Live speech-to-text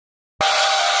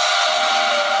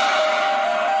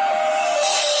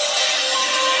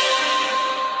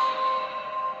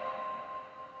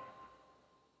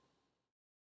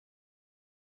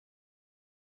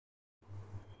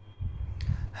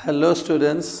Hello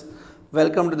students,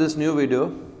 welcome to this new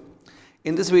video.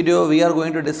 In this video we are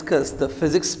going to discuss the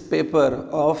physics paper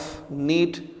of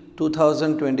NEET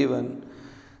 2021.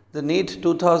 The NEET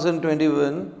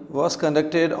 2021 was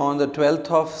conducted on the 12th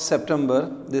of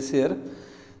September this year.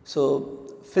 So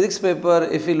physics paper,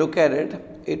 if we look at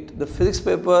it, the physics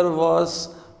paper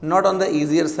was not on the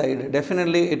easier side.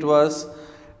 Definitely it was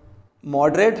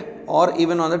moderate or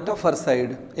even on the tougher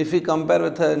side if we compare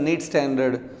with a NEET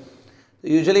standard.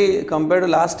 Usually compared to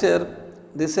last year,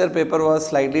 this year paper was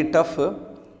slightly tougher,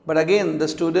 but again the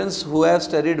students who have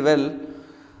studied well,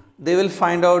 they will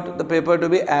find out the paper to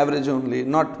be average only,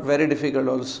 not very difficult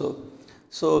also.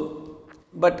 So,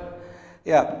 but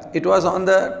yeah, it was on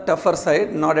the tougher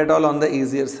side, not at all on the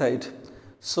easier side.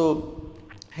 So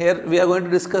here we are going to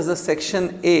discuss the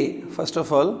section A first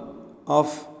of all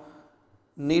of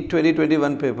NEET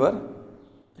 2021 paper.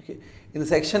 Okay. In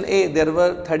section A there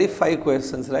were 35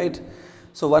 questions, right?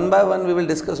 So one by one we will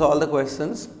discuss all the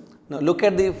questions. Now look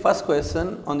at the first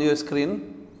question on your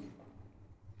screen.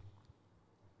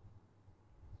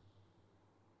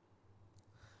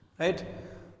 Right?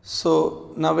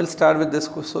 So now we'll start with this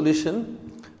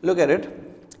solution. Look at it.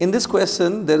 In this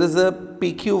question there is a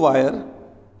PQ wire,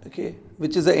 okay,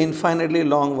 which is an infinitely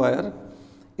long wire.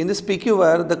 In this PQ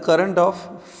wire the current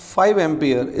of 5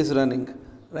 ampere is running,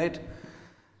 right?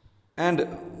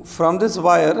 And from this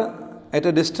wire at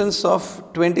a distance of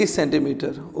 20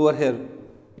 centimeter over here.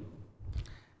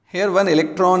 Here one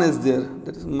electron is there,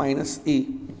 that is minus E.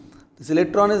 This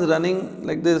electron is running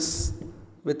like this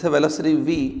with a velocity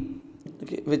v,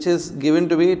 okay, which is given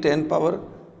to be 10 power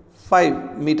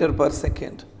 5 meter per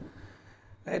second.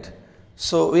 Right?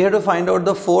 So we have to find out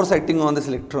the force acting on this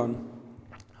electron.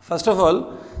 First of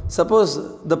all,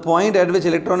 suppose the point at which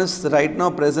electron is right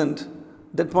now present,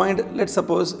 that point, let's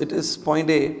suppose it is point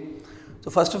A. So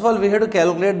first of all we have to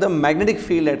calculate the magnetic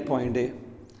field at point A.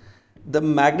 The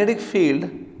magnetic field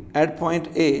at point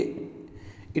A,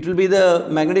 it will be the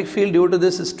magnetic field due to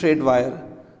this straight wire.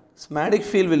 This magnetic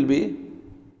field will be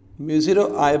mu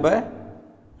 0 I by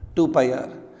 2 pi r.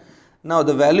 Now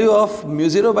the value of mu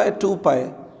 0 by 2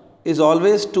 pi is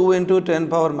always 2 into 10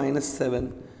 power minus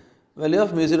 7. Value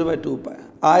of mu 0 by 2 pi.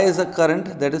 I is a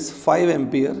current, that is 5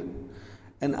 ampere,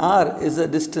 and r is a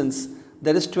distance,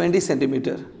 that is 20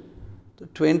 centimeter. So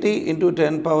 20 into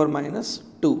 10 power minus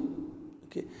 2.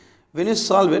 Okay. When you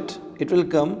solve it, it will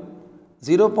come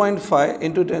 0.5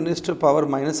 into 10 raised to power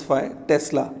minus 5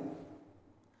 Tesla.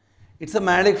 It's a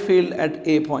magnetic field at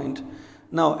A point.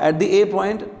 Now at the A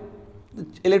point, the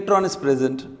electron is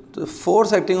present. So the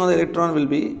force acting on the electron will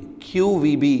be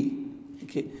QVB.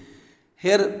 Okay.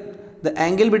 Here the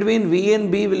angle between V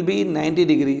and B will be 90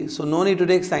 degrees. So no need to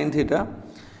take sin theta.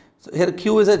 So here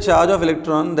Q is a charge of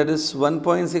electron, that is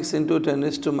 1.6 into 10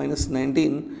 raised to minus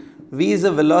 19. V is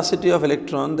the velocity of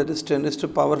electron, that is 10 raised to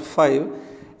power 5.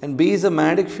 And B is a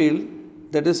magnetic field,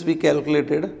 that is we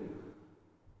calculated.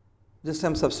 Just I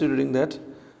am substituting that.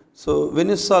 So when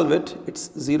you solve it, it's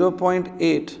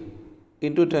 0.8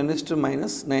 into 10 raised to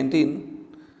minus 19.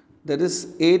 That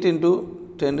is 8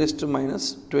 into 10 raised to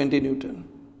minus 20 Newton.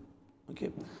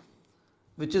 Okay.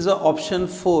 Which is a option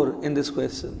 4 in this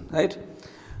question, right?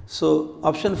 So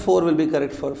option 4 will be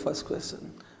correct for first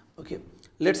question. Okay,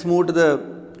 let's move to the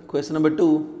question number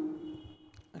 2.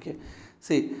 Okay,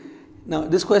 see, now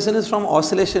this question is from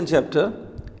oscillation chapter.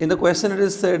 In the question it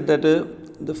is said that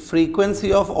the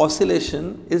frequency of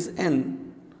oscillation is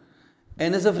n.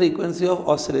 N is the frequency of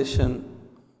oscillation.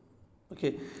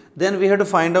 Okay, then we have to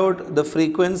find out the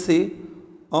frequency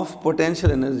of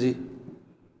potential energy.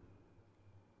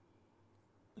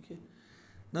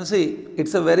 Now see,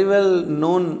 it's a very well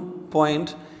known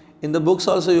point. In the books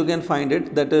also you can find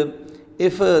it that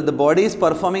if the body is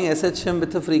performing SHM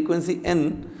with a frequency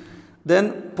n,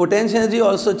 then potential energy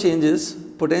also changes,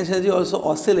 potential energy also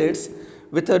oscillates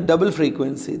with a double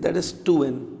frequency, that is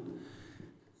 2n.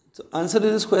 So answer to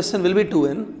this question will be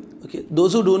 2n. Okay.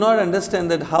 Those who do not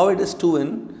understand that how it is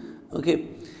 2n, okay,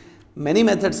 many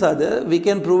methods are there. We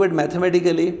can prove it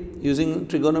mathematically using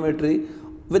trigonometry.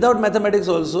 Without mathematics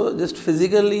also, just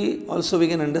physically also we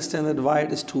can understand that why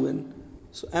it is 2n.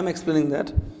 So I am explaining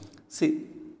that. See,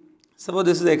 suppose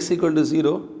this is x equal to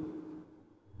 0,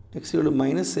 x equal to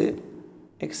minus a,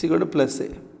 x equal to plus a.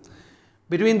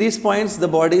 Between these points the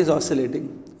body is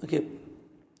oscillating. Okay.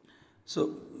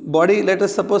 So body, let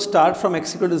us suppose start from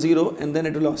x equal to 0 and then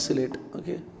it will oscillate.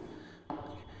 Okay.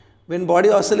 When body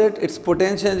oscillates, its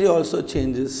potential energy also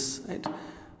changes. Right.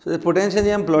 So the potential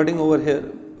energy I am plotting over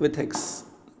here with x.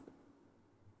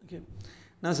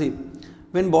 Now see,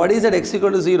 when body is at x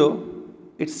equal to 0,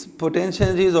 its potential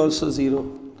energy is also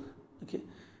 0. Okay.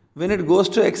 When it goes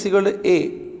to x equal to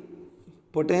a,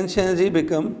 potential energy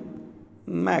become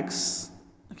max.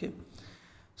 Okay.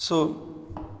 So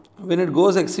when it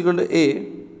goes x equal to A,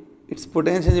 its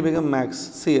potential energy become max.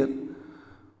 See here,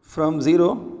 from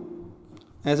 0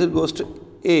 as it goes to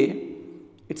A,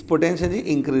 its potential energy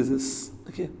increases.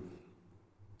 Okay,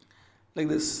 like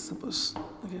this, suppose.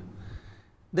 Okay,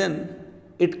 then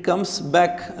it comes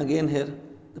back again here.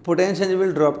 The potential energy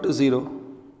will drop to 0.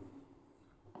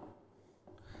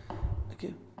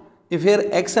 Okay, if here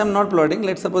x I am not plotting,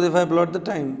 let's suppose if I plot the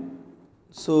time.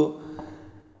 So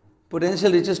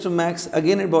potential reaches to max,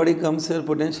 again a body comes here,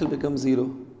 potential becomes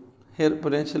 0. Here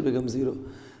potential becomes 0.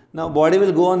 Now body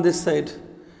will go on this side.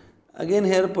 Again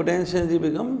here potential energy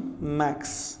become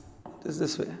max. It is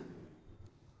this way.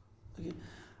 Okay.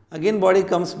 Again body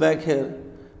comes back here.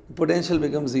 Potential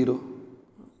becomes 0.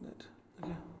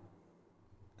 Okay.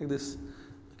 Like this.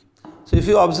 Okay. So if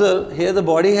you observe here, the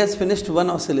body has finished one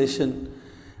oscillation.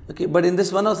 Okay. But in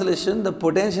this one oscillation, the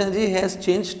potential energy has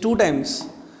changed 2 times.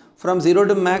 From 0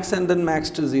 to max and then max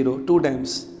to 0, 2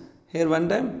 times. Here 1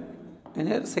 time and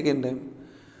here second time.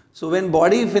 So when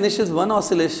body finishes one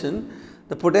oscillation,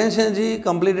 the potential energy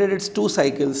completed its 2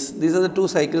 cycles. These are the 2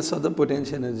 cycles of the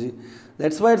potential energy.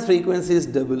 That's why its frequency is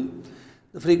double.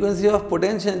 The frequency of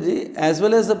potential energy as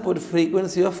well as the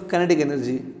frequency of kinetic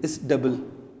energy is double.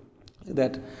 Like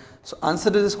that. So answer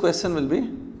to this question will be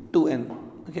 2n.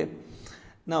 Okay.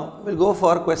 Now we'll go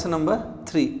for question number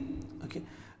 3. Okay.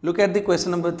 Look at the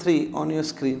question number 3 on your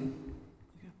screen.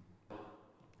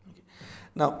 Okay.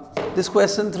 Now this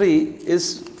question 3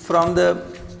 is from the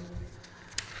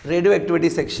radioactivity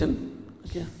section.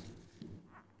 Okay.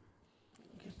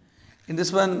 In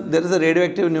this one there is a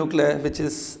radioactive nuclei which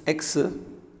is X,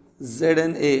 Z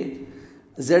and A.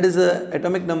 Z is a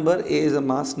atomic number, A is a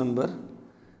mass number.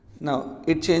 Now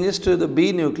it changes to the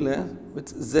B nuclear with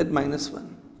Z minus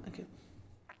 1. Okay.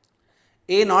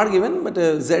 A not given, but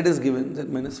Z is given, Z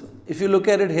minus 1. If you look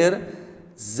at it here,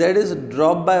 Z is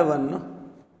dropped by 1. No?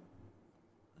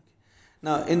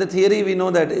 Now in the theory we know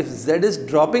that if Z is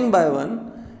dropping by 1,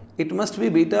 it must be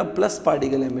beta plus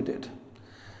particle emitted.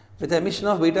 With emission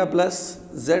of beta plus,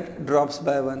 Z drops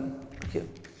by 1. Okay.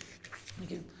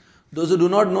 Okay. Those who do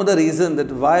not know the reason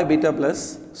that why beta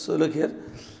plus, so look here.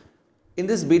 In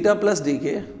this beta plus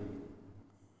decay,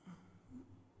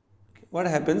 what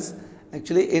happens?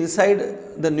 Actually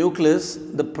inside the nucleus,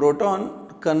 the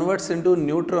proton converts into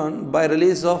neutron by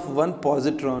release of one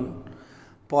positron.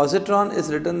 Positron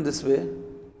is written this way.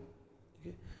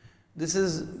 Okay. This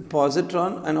is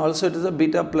positron and also it is a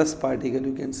beta plus particle,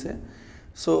 you can say.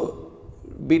 So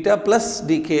beta plus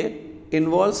decay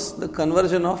involves the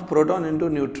conversion of proton into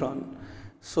neutron.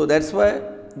 So that's why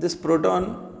this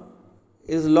proton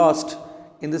is lost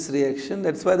in this reaction.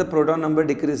 That's why the proton number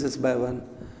decreases by 1.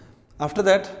 After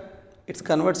that, it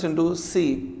converts into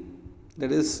C,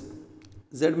 that is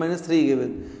Z minus 3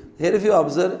 given. Here if you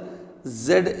observe,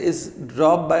 Z is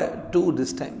dropped by 2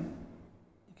 this time.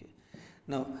 Okay.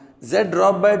 Now Z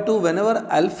dropped by 2 whenever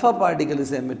alpha particle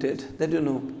is emitted, that you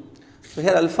know. So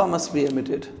here alpha must be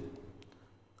emitted.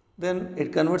 Then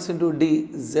it converts into D,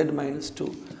 Z minus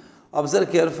 2.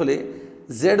 Observe carefully,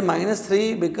 Z minus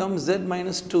 3 becomes Z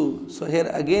minus 2. So here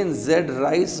again Z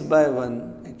rises by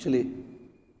 1 actually.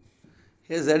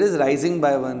 Here Z is rising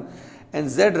by 1 and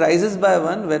Z rises by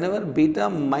 1 whenever beta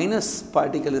minus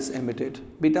particle is emitted,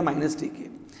 beta minus decay.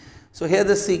 So here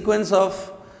the sequence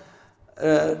of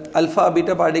alpha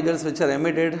beta particles which are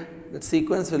emitted, the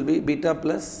sequence will be beta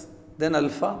plus, then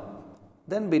alpha,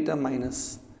 then beta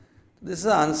minus. This is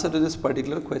the answer to this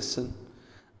particular question.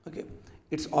 Okay,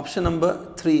 its option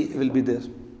number 3 will be there.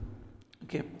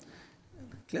 Okay,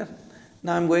 clear?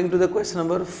 Now I am going to the question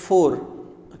number 4.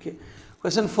 Okay,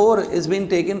 question 4 is being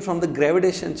taken from the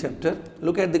gravitation chapter.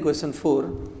 Look at the question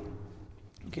 4.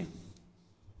 Okay,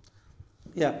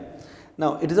 yeah.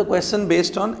 Now it is a question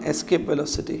based on escape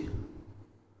velocity.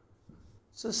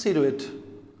 So see to it.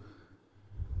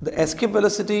 The escape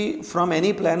velocity from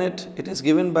any planet, it is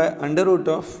given by under root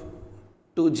of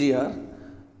 2gr.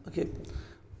 Okay.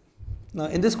 Now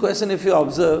in this question if you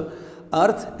observe,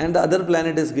 Earth and the other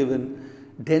planet is given.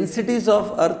 Densities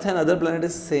of Earth and other planet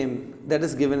is same, that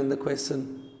is given in the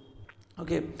question.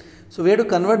 Okay. So we have to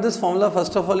convert this formula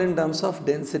first of all in terms of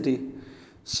density.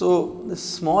 So the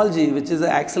small g, which is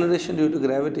the acceleration due to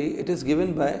gravity, it is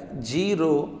given by g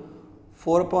rho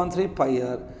 4 upon 3 pi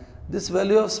r. This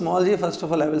value of small g first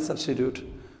of all I will substitute.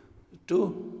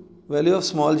 To value of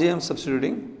small g I am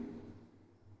substituting.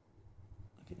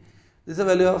 Okay. This is the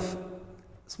value of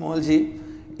small g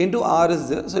into r is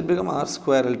there, so it becomes r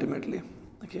square ultimately.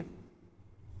 Okay.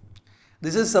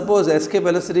 This is suppose escape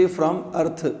velocity from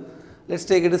Earth. Let's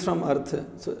take it is from Earth.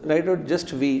 So write out just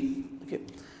v. Okay.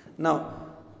 Now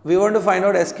we want to find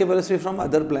out escape velocity from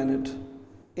other planet.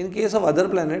 In case of other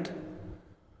planet,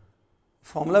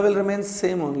 formula will remain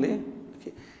same only.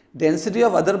 Okay. Density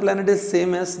of other planet is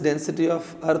same as density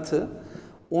of Earth,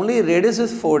 only radius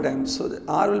is 4 times, so the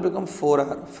R will become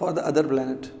 4R for the other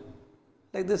planet.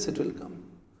 Like this it will come.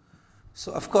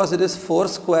 So of course it is 4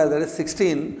 square, that is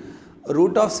 16,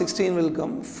 root of 16 will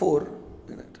come 4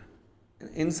 in it.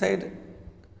 Inside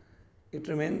it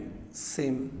remain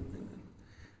same.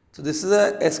 So this is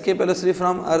the escape velocity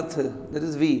from Earth, that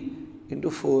is V into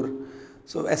 4.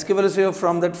 So escape velocity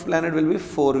from that planet will be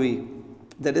 4V,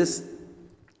 that is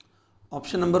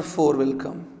option number 4 will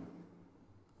come.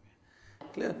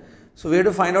 Clear? So we have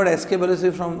to find out escape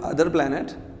velocity from other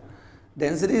planet.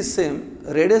 Density is same,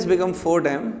 radius become 4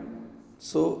 times,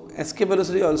 so escape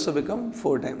velocity also become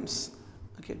 4 times.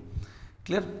 Okay,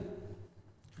 clear?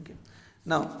 Okay.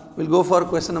 Now we'll go for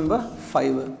question number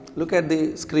 5. Look at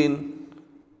the screen.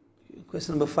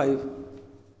 Question number 5.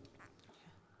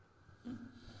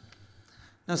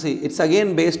 Now see, it's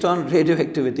again based on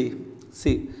radioactivity.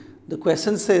 See, the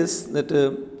question says that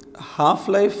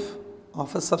half-life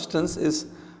of a substance is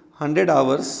 100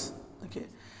 hours. Okay,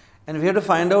 and we have to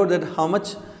find out that how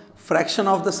much fraction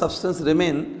of the substance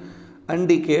remain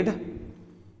undecayed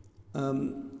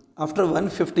after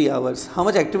 150 hours. How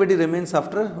much activity remains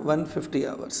after 150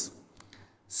 hours?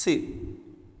 See,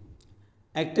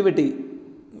 activity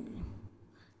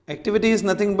is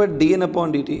nothing but dN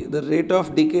upon dt. The rate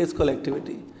of decay is called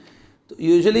activity. So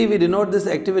usually we denote this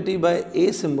activity by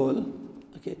A symbol.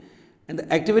 Okay, and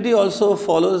the activity also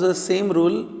follows the same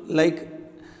rule like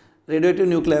radioactive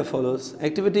nuclei follows.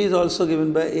 Activity is also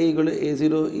given by A equal to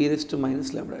A0 e raised to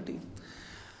minus lambda t.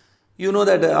 You know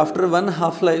that after one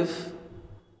half-life,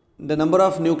 the number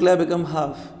of nuclei become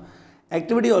half.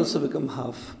 Activity also become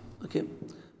half. Okay,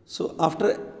 so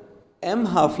after m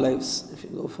half-lives, if you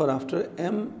go for after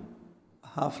m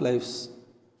half-lives,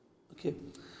 okay,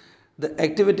 the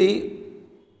activity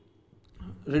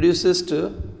reduces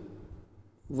to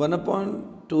 1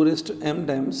 upon 2 raised to m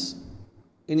times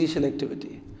initial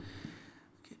activity.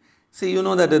 Okay. See, you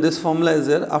know that this formula is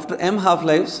there. After m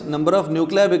half-lives, number of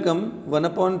nuclei become 1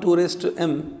 upon 2 raised to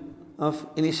m of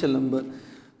initial number.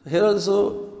 Here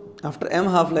also, after m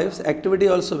half-lives, activity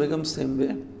also becomes same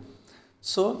way.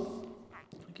 So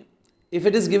if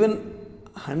it is given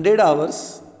 100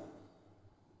 hours,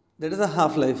 that is a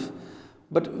half-life,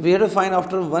 but we have to find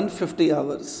after 150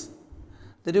 hours.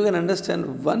 That you can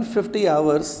understand 150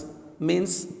 hours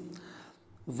means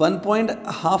 1 point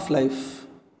half-life,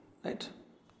 right?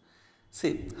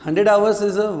 See, 100 hours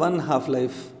is a 1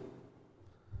 half-life.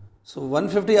 So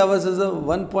 150 hours is a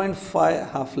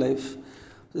 1.5 half-life.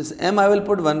 This m I will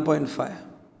put 1.5.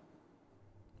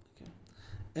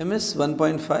 M is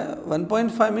 1.5,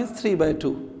 1.5 means 3 by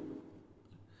 2.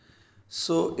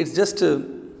 So it's just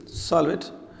solve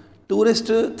it. 2 raised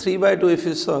to 3 by 2 if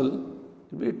you solve, it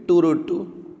will be 2 root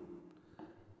 2,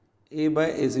 A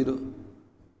by A0.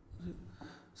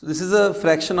 So this is a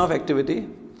fraction of activity,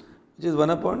 which is 1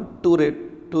 upon 2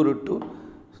 root 2.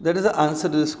 So that is the answer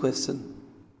to this question.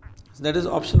 So that is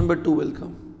option number 2 will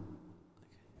come.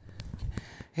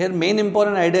 Here main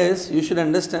important idea is you should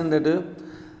understand that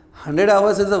 100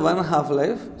 hours is a 1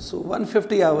 half-life, so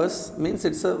 150 hours means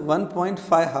it's a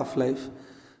 1.5 half-life.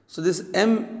 So this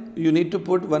m you need to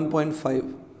put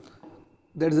 1.5.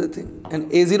 That is the thing. And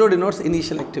A0 denotes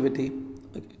initial activity.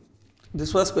 Okay.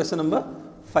 This was question number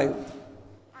 5.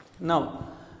 Now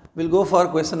we'll go for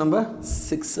question number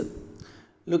 6.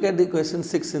 Look at the question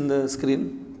 6 in the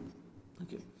screen.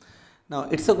 Okay. Now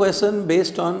it's a question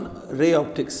based on ray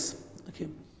optics. Okay.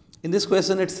 In this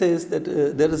question it says that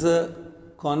there is a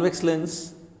convex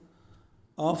lens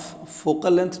of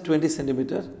focal length 20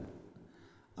 centimeter.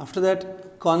 After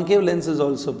that, concave lens is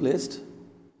also placed.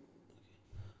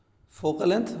 Focal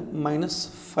length minus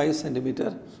 5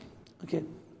 centimeter. Okay,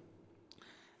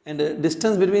 and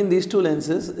distance between these two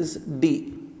lenses is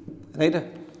d, right?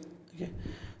 Okay,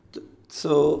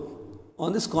 so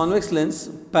on this convex lens,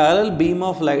 parallel beam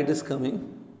of light is coming.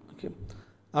 Okay,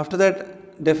 after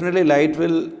that, definitely light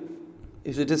will,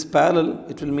 if it is parallel,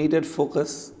 it will meet at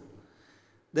focus.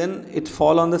 Then it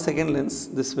fall on the second lens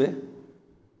this way.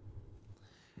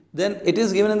 Then it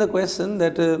is given in the question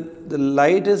that the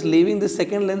light is leaving the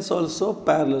second lens also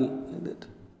parallel. Like that.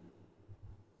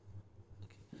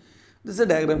 Okay. This is a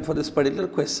diagram for this particular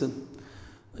question.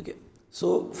 Okay.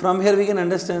 So from here we can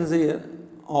understand the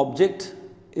object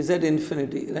is at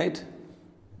infinity, right?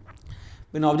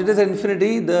 When object is at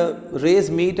infinity, the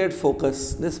rays meet at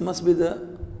focus. This must be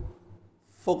the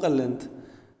focal length.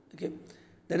 Okay,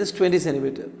 that is 20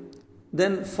 centimeter.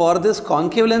 Then for this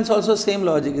concave lens also same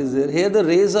logic is there. Here the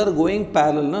rays are going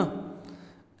parallel, no?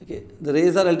 Okay, the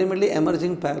rays are ultimately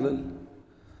emerging parallel.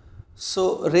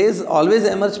 So rays always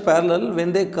emerge parallel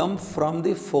when they come from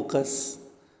the focus.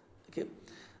 Okay,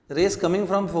 the rays coming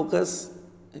from focus,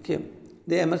 okay,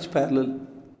 they emerge parallel.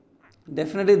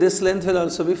 Definitely this length will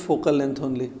also be focal length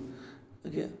only.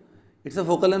 Okay, it's a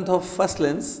focal length of first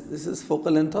lens. This is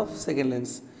focal length of second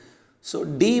lens. So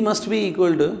D must be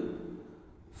equal to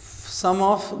sum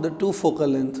of the two focal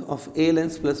length of A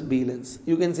lens plus B lens.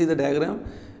 You can see the diagram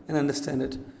and understand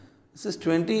it. This is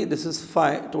 20, this is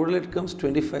 5, total it comes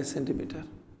 25 centimeter.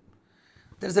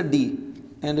 There's a D,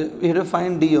 and we have to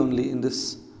find D only in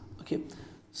this. Okay,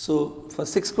 so for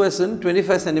 6th question,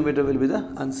 25 centimeter will be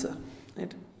the answer.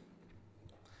 Right?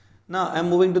 Now I am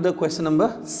moving to the question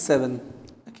number 7.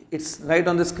 Okay, it's right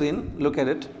on the screen. Look at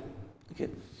it. Okay,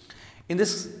 in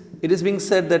this, it is being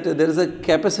said that there is a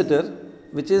capacitor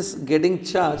which is getting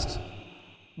charged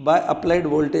by applied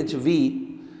voltage V,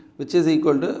 which is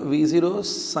equal to V0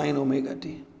 sine omega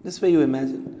t. This way you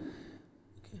imagine.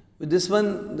 Okay. With this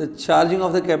one, the charging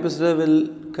of the capacitor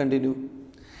will continue.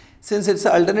 Since it's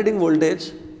an alternating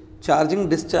voltage, charging,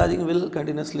 discharging will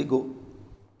continuously go.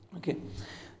 Okay.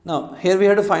 Now, here we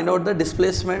have to find out the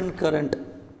displacement current.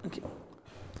 Okay.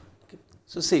 Okay.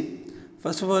 So, see,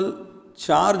 first of all,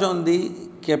 charge on the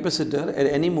capacitor at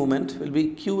any moment will be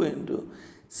Q into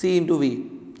C into V.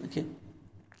 Okay.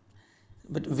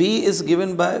 But V is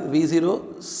given by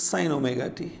V0 sine omega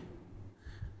t.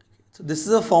 So this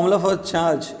is a formula for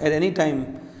charge at any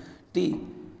time t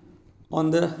on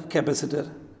the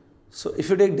capacitor. So if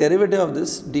you take derivative of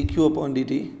this dq upon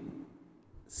dt,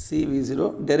 C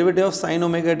V0, derivative of sine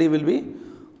omega t will be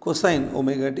cosine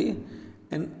omega t,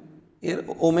 and here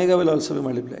omega will also be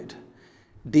multiplied.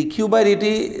 dq by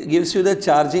dt gives you the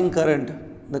charging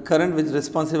current, the current which is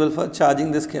responsible for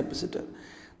charging this capacitor.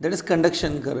 That is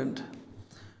conduction current.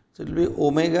 So it will be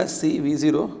omega C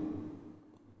V0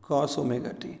 cos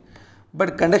omega t.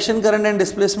 But conduction current and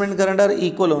displacement current are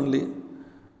equal only.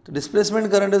 The displacement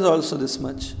current is also this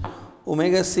much.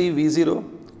 Omega C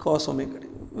V0 cos omega t.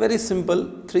 Very simple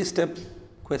 3-step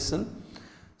question.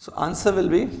 So answer will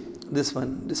be this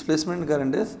one. Displacement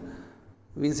current is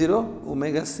V0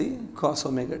 omega C cos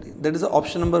omega t. That is the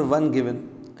option number 1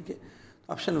 given. Okay.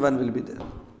 Option 1 will be there.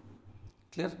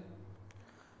 Clear?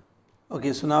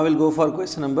 Okay, so now we'll go for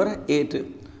question number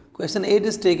 8. Question 8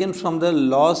 is taken from the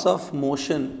laws of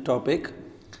motion topic.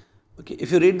 Okay,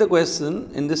 if you read the question,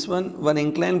 in this one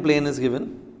inclined plane is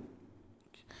given.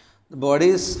 The body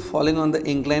is falling on the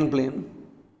inclined plane,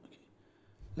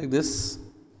 like this.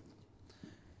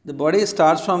 The body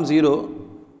starts from 0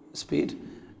 speed,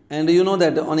 and you know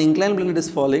that on inclined plane it is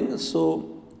falling,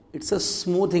 so it's a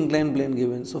smooth inclined plane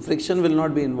given, so friction will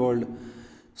not be involved.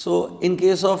 So in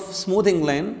case of smooth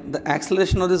incline, the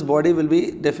acceleration of this body will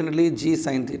be definitely g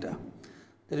sin theta.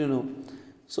 That you know.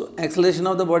 So acceleration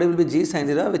of the body will be g sin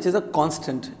theta, which is a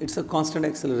constant. It's a constant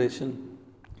acceleration.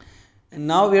 And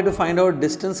now we have to find out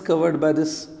distance covered by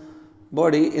this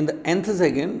body in the nth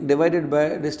second divided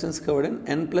by distance covered in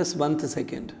n plus 1th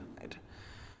second. Right?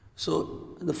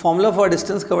 So the formula for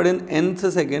distance covered in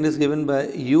nth second is given by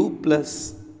u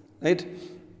plus, right,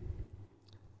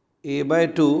 a by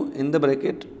 2 in the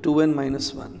bracket 2n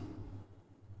minus 1.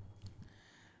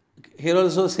 Okay. Here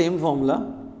also same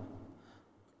formula.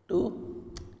 2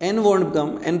 n won't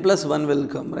come, n plus 1 will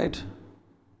come, right?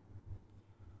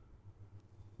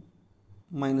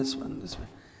 Minus 1 this way.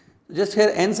 Just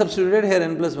here n substituted, here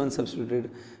n plus 1 substituted.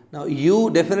 Now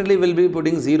u definitely will be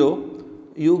putting 0,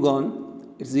 u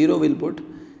gone, it's 0 will put.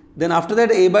 Then after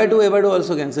that a by 2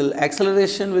 also cancel.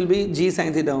 Acceleration will be g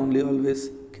sin theta only, always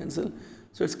cancel.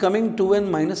 So it's coming 2n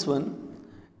minus 1,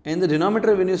 and the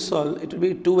denominator when you solve, it will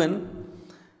be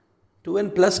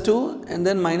 2n plus 2 and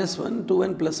then minus 1,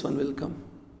 2n plus 1 will come.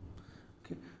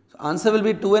 Okay. So answer will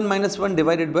be 2n minus 1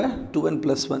 divided by 2n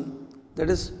plus 1. That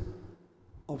is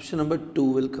option number 2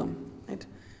 will come. Right?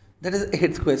 That is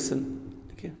 8th question.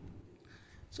 Okay.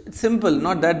 So it's simple,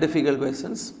 not that difficult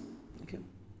questions. Okay.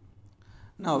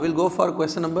 Now we'll go for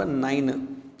question number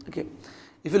 9. Okay.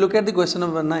 If you look at the question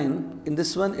number 9, in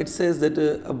this one it says that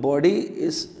a body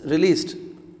is released.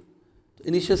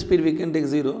 Initial speed we can take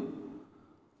 0.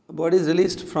 A body is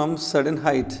released from certain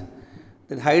height.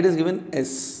 That height is given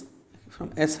s.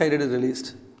 From s height it is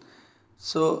released.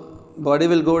 So body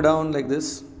will go down like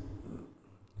this.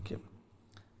 Okay.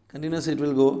 Continuously it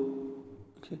will go.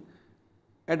 Okay.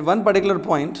 At one particular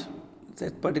point,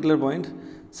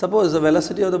 suppose the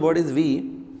velocity of the body is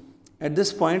v. At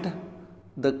this point,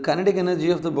 the kinetic energy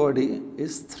of the body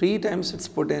is 3 times its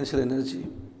potential energy.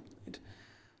 Right?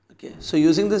 Okay, so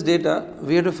using this data,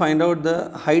 we have to find out the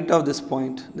height of this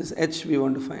point, this h we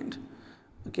want to find.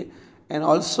 Okay, and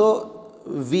also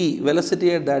v,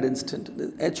 velocity at that instant.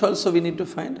 The h also we need to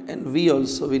find, and v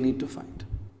also we need to find.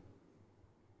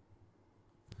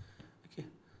 Okay,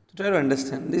 to try to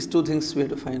understand these two things we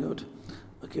have to find out.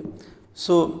 Okay,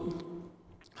 so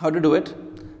how to do it?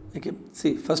 Okay,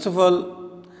 see, first of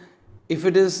all, if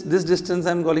it is this distance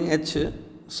I am calling h,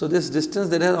 so this distance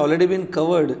that has already been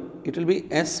covered, it will be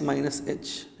s minus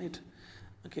h, right?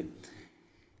 Okay.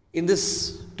 In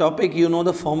this topic, you know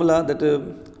the formula that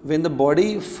when the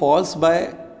body falls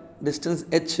by distance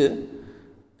h,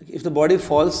 if the body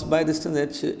falls by distance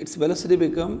h, its velocity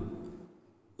become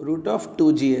root of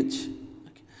 2gh.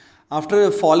 Okay. After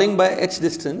falling by h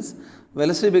distance,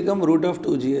 velocity become root of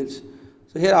 2gh.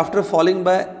 So here after falling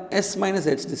by s minus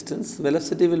h distance,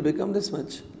 velocity will become this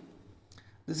much.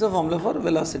 This is a formula for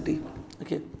velocity.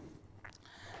 Okay.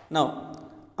 Now,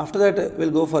 after that we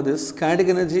will go for this. Kinetic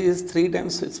energy is 3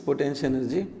 times its potential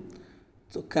energy.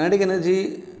 So kinetic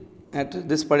energy at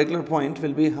this particular point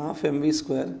will be half mv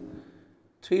square.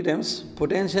 3 times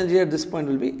potential energy at this point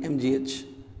will be mgh.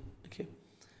 Okay.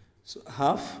 So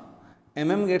half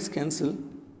mm gets cancelled.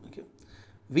 Okay.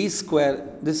 V square,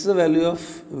 this is the value of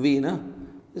v, na?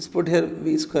 Just put here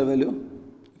v square value.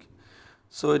 Okay.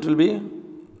 So it will be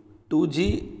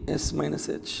 2g s minus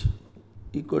h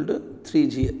equal to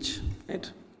 3gh,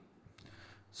 right?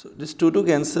 So this 2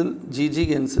 cancel, gg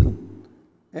cancel,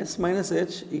 s minus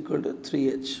h equal to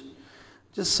 3h.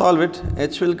 Just solve it,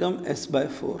 h will come s by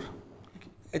 4. Okay.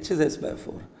 H is s by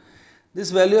 4.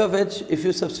 This value of h, if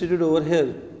you substitute over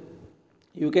here,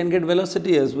 you can get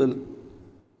velocity as well.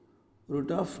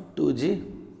 Root of 2g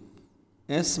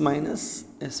s minus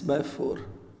s by 4.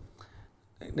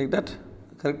 Like that,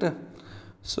 correct?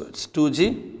 So it's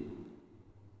 2g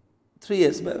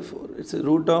 3s by 4. It's a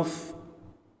root of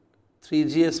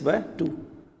 3gs by 2.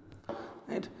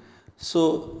 Right?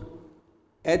 So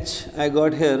h I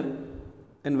got here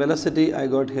and velocity I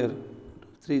got here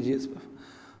 3gs by 4.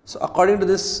 So according to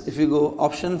this, if you go,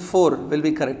 option 4 will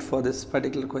be correct for this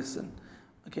particular question.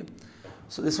 Okay.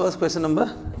 So this was question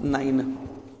number 9.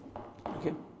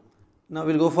 Okay. Now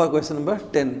we'll go for question number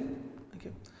 10.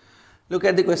 Okay. Look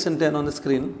at the question 10 on the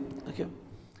screen. Okay.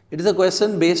 It is a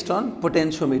question based on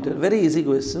potentiometer. Very easy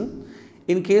question.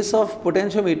 In case of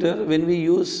potentiometer, when we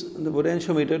use the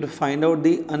potentiometer to find out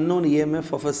the unknown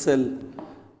EMF of a cell,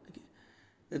 okay,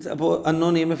 its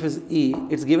unknown EMF is E.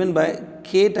 It's given by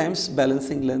K times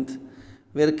balancing length,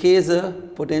 where K is a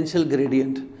potential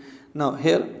gradient. Now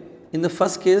here, in the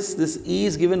first case, this E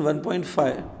is given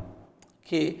 1.5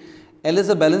 K. L is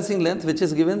a balancing length which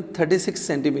is given 36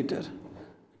 centimeter.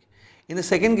 In the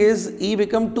second case, E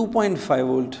become 2.5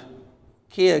 volt,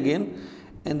 K again,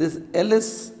 and this L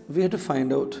is, we have to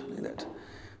find out like that.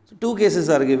 So two cases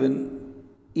are given,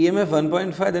 EMF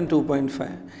 1.5 then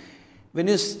 2.5. When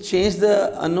you change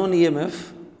the unknown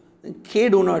EMF, K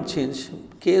do not change,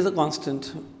 K is a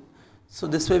constant. So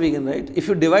this way we can write, if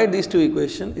you divide these two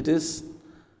equations, it is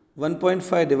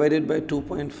 1.5 divided by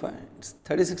 2.5, it's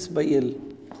 36 by L.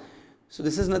 So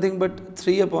this is nothing but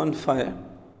 3 upon 5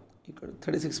 equal to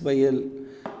 36 by L.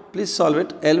 Please solve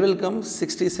it. L will come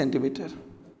 60 centimeter.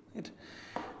 Right?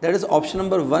 That is option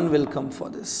number 1 will come for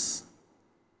this.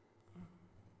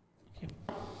 Okay.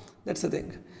 That's the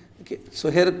thing. Okay. So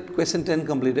here question 10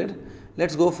 completed.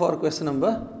 Let's go for question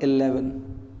number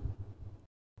 11.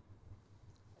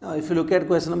 Now if you look at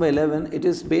question number 11, it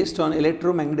is based on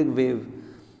electromagnetic wave.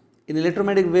 In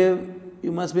electromagnetic wave,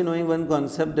 you must be knowing one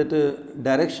concept, that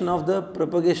direction of the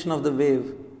propagation of the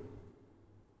wave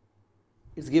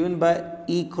is given by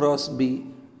E cross B,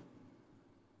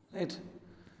 right?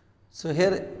 So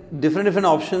here different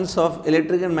options of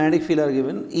electric and magnetic field are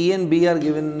given. E and B are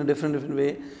given in a different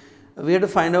way. We have to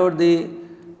find out the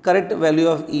correct value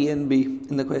of E and B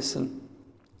in the question.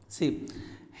 See,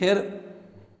 here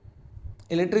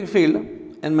electric field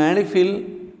and magnetic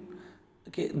field,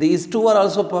 okay, these two are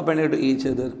also perpendicular to each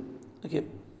other. Okay,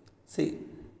 see,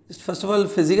 just first of all,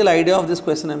 physical idea of this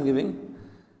question I am giving.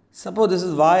 Suppose this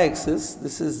is y-axis,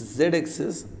 this is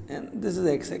z-axis, and this is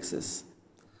x-axis.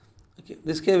 Okay,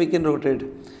 this case we can rotate.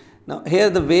 Now here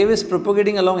the wave is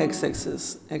propagating along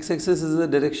x-axis. X-axis is the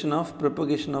direction of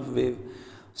propagation of wave.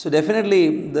 So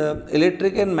definitely the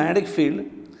electric and magnetic field,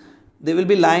 they will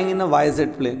be lying in a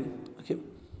yz plane. Okay,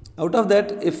 out of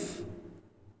that, if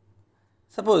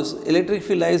suppose electric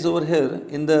field lies over here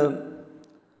in the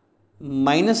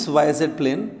minus yz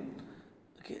plane,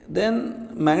 okay, then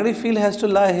magnetic field has to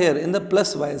lie here in the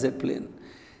plus yz plane.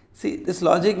 See, this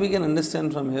logic we can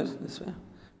understand from here this way.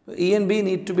 E and B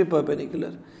need to be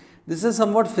perpendicular. This is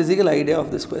somewhat physical idea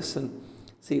of this question.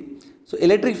 See, so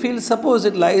electric field, suppose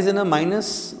it lies in a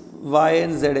minus y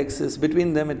and z axis,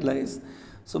 between them it lies.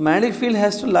 So magnetic field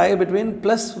has to lie between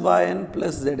plus y and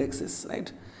plus z axis,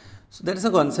 right? So that is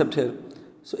the concept here.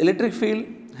 So electric field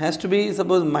has to be,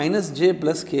 suppose, minus j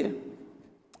plus k,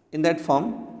 in that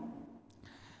form.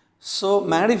 So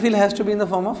magnetic field has to be in the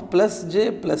form of plus j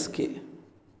plus k,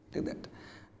 like that.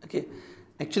 Okay.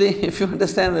 Actually, if you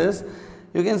understand this,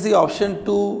 you can see option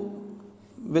 2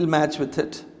 will match with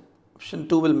it. Option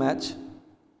 2 will match.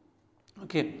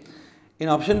 Okay. In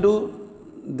option 2,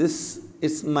 this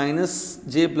is minus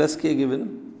j plus k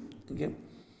given. Okay.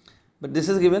 But this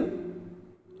is given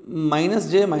minus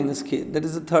j minus k. That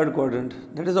is the third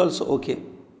quadrant. That is also okay.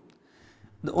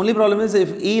 The only problem is,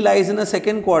 if E lies in the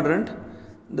second quadrant,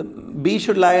 the B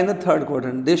should lie in the third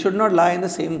quadrant. They should not lie in the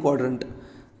same quadrant.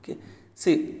 Okay.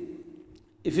 See,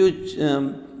 if you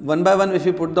one by one, if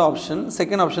you put the option,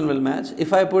 second option will match.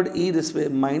 If I put E this way,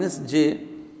 minus j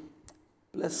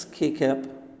plus k cap,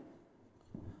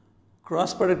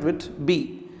 cross product with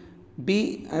B.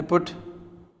 B I put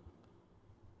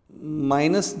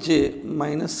minus j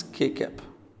minus k cap.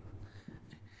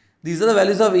 These are the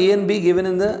values of E and B given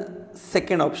in the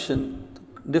second option,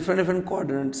 different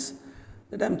quadrants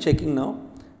that I am checking now.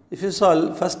 If you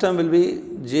solve, first term will be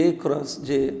j cross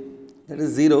j, that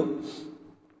is 0,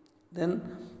 then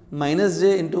minus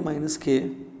j into minus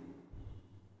k,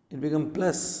 it becomes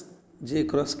plus j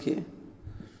cross k,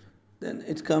 then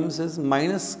it comes as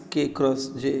minus k cross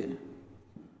j,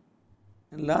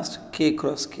 and last k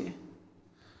cross k.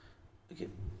 Okay.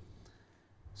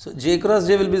 So j cross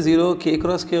j will be 0, k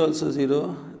cross k also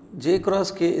 0, j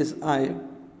cross k is I,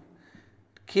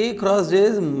 k cross j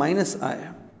is minus I,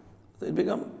 so it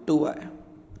becomes 2i.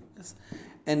 Yes.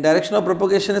 And direction of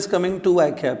propagation is coming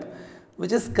 2i cap,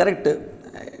 which is correct.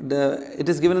 It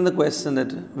is given in the question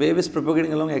that wave is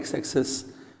propagating along x-axis,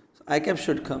 so I cap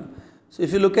should come. So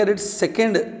if you look at its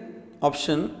second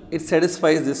option, it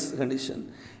satisfies this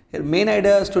condition. Here main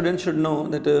idea students should know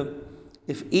that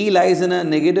if E lies in a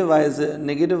negative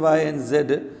y and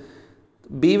z,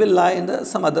 B will lie in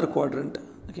some other quadrant.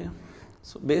 Okay.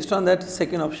 So based on that,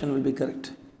 second option will be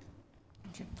correct.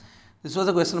 Okay. This was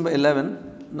the question number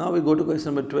 11. Now we go to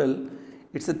question number 12.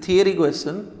 It's a theory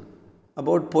question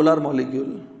about polar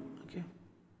molecule. Okay.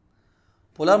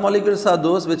 Polar molecules are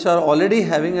those which are already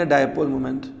having a dipole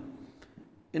moment.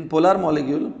 In polar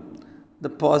molecule, the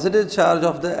positive charge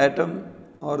of the atom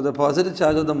or the positive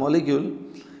charge of the molecule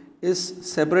is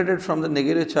separated from the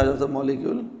negative charge of the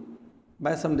molecule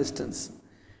by some distance.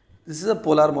 This is a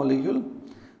polar molecule.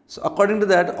 So according to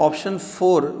that, option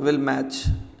 4 will match.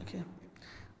 Okay.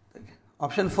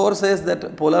 Option 4 says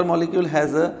that polar molecule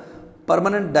has a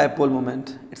permanent dipole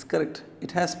moment. It's correct.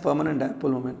 It has permanent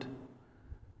dipole moment.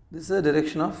 This is the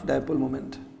direction of dipole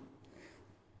moment.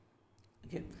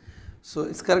 Okay. So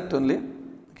it's correct only.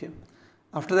 Okay.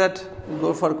 After that, we'll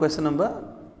go for question number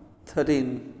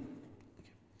 13. Okay.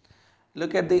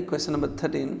 Look at the question number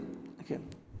 13. Okay.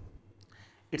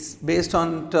 It's based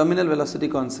on terminal velocity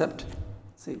concept.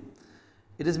 See,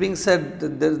 it is being said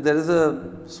that there is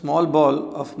a small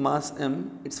ball of mass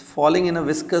m. It's falling in a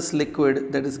viscous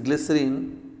liquid, that is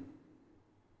glycerine.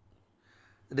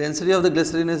 The density of the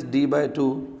glycerine is d by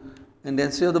 2 and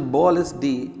density of the ball is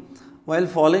d. While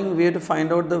falling, we have to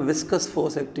find out the viscous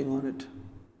force acting on it.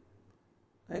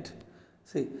 Right?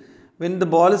 See, when the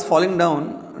ball is falling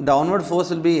down, downward force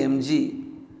will be mg.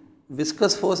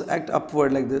 Viscous force act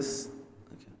upward like this.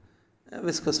 Okay.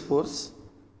 Viscous force.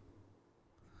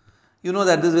 You know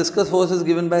that this viscous force is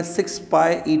given by 6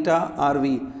 pi eta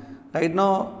Rv. Right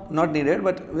now, not needed,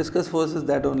 but viscous force is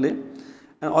that only.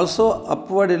 And also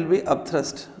upward will be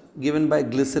upthrust given by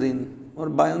glycerine or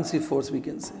buoyancy force, we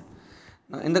can say.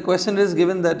 Now, in the question it is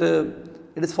given that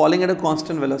it is falling at a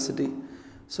constant velocity.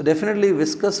 So definitely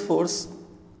viscous force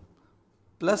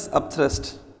plus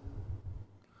upthrust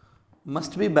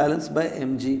must be balanced by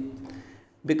mg.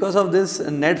 Because of this,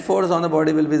 net force on the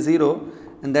body will be 0,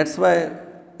 and that's why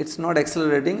it's not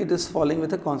accelerating, it is falling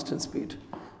with a constant speed.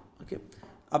 Okay.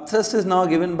 Upthrust is now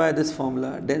given by this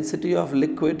formula, density of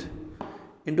liquid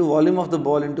into volume of the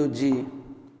ball into g,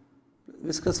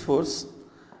 viscous force.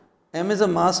 M is a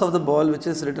mass of the ball, which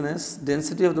is written as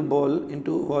density of the ball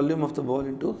into volume of the ball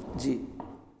into g.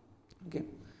 Okay.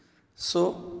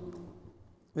 So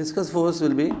viscous force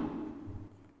will be,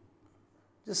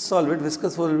 just solve it,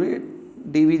 viscous force will be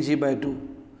dvg by 2.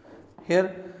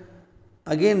 Here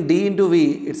again d into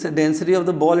v, it's a density of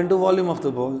the ball into volume of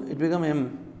the ball, it becomes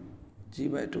m g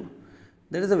by 2.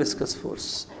 That is the viscous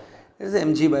force. It is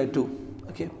mg by 2.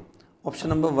 Okay. Option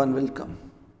number 1 will come.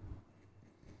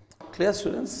 Clear,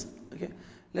 students? Okay.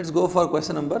 Let's go for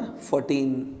question number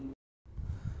 14.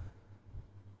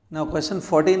 Now question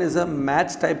 14 is a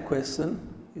match type question.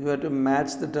 You have to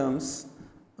match the terms.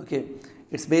 Okay,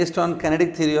 it's based on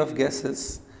kinetic theory of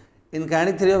gases. In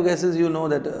kinetic theory of gases, you know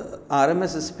that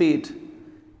RMS speed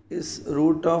is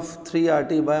root of 3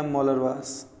 RT by molar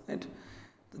mass. Right?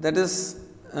 That is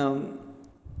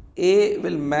A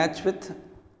will match with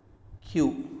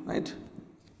Q. Right?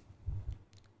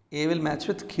 A will match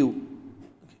with Q.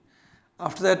 Okay.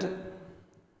 After that,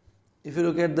 if you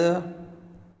look at the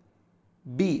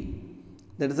B,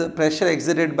 that is the pressure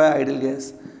exerted by ideal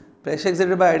gas. Pressure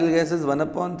exerted by ideal gas is 1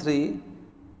 upon 3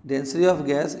 density of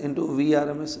gas into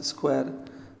Vrms square.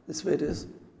 This way it is.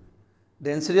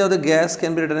 Density of the gas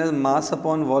can be written as mass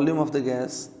upon volume of the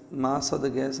gas. Mass of the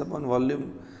gas upon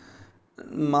volume.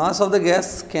 Mass of the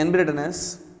gas can be written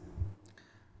as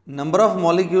number of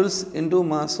molecules into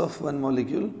mass of one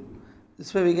molecule.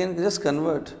 This way we can just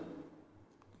convert.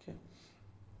 Okay.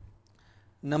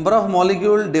 Number of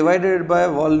molecule divided by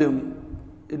volume,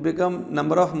 it becomes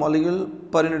number of molecule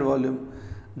per unit volume.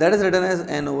 That is written as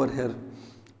N over here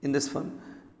in this one.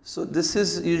 So this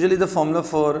is usually the formula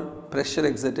for pressure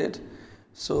exerted.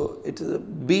 So it is a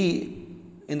B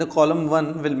in the column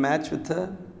 1 will match with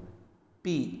a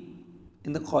P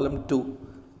in the column 2.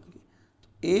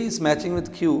 A is matching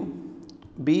with Q,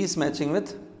 B is matching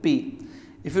with P.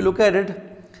 If you look at it,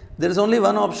 there is only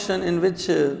one option in which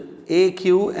A,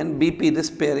 Q and BP, this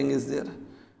pairing is there.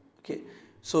 Okay.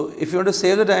 So if you want to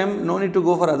save the time, no need to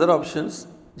go for other options.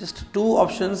 Just two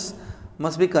options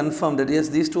must be confirmed that yes,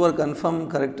 these two are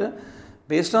confirmed correct.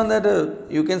 Based on that,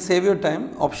 you can save your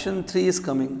time. Option 3 is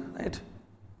coming, right?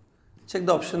 Check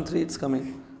the option 3, it's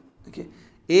coming. Okay.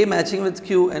 A matching with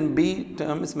Q and B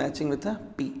term is matching with a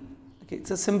P. Okay.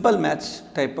 It's a simple match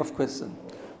type of question.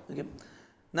 Okay.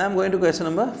 Now I am going to question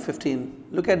number 15.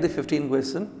 Look at the 15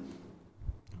 question.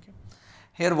 Okay.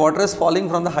 Here water is falling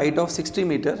from the height of 60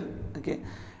 meter. Okay.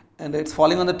 And it's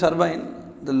falling on the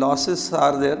turbine. The losses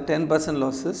are there, 10%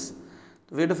 losses.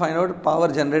 We have to find out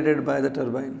power generated by the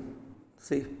turbine.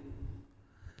 See,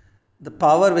 the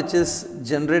power which is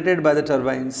generated by the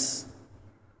turbines,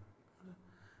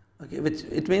 okay, which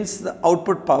it means the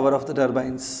output power of the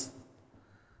turbines.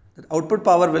 The output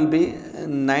power will be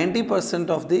 90%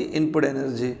 of the input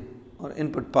energy or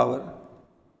input power,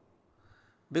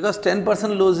 because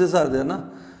 10% losses are there, na?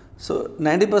 So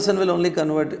 90% will only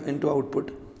convert into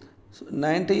output. So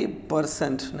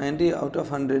 90%, 90 out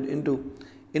of 100 into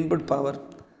input power.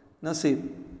 Now see,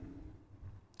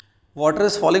 water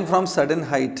is falling from certain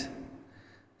height.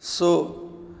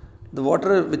 So the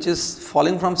water which is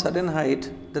falling from certain height,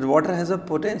 that water has a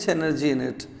potential energy in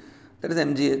it, that is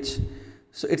mgh.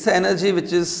 So it's the energy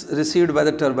which is received by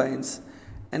the turbines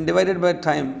and divided by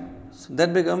time. So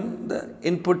that become the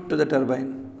input to the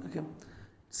turbine. Okay,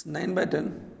 it's 9 by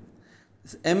 10.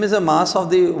 M is a mass of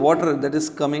the water that is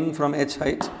coming from h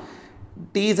height.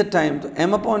 T is the time. So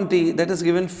M upon T, that is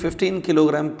given 15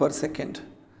 kilogram per second.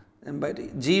 M by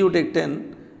T. G you take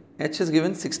 10. H is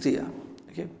given 60.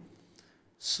 Okay.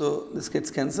 So this gets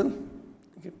cancelled.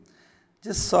 Okay.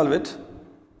 Just solve it.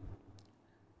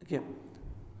 Okay.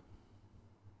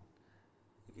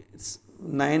 It's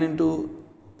 9 into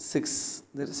 6.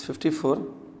 That is 54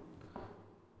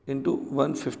 into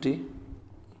 150.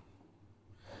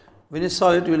 When you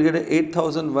solve it, you will get a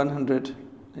 8100.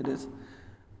 It is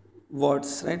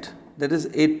watts, right? That is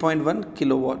 8.1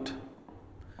 kilowatt.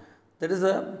 That is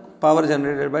the power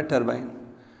generated by turbine.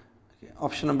 Okay.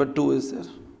 Option number 2 is there.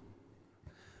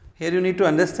 Here you need to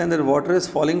understand that water is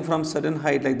falling from certain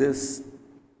height like this.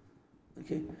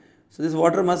 Okay. So this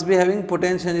water must be having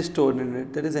potential stored in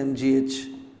it. That is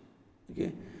mgh.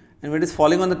 Okay. And when it is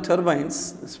falling on the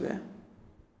turbines this way.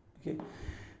 Okay.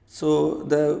 So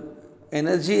the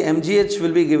energy mgh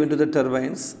will be given to the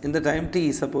turbines in the time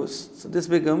t, suppose. So this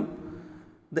become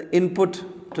the input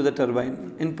to the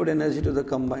turbine, input energy to the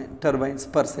turbines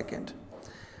per second.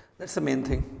 That's the main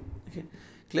thing. Okay.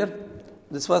 Clear?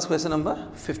 This was question number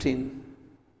 15.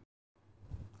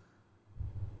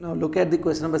 Now look at the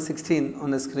question number 16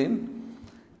 on the screen.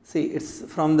 See, it's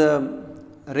from the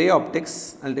ray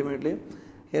optics ultimately.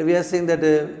 Here we are saying that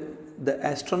the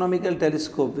astronomical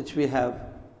telescope which we have,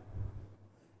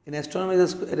 in astronomical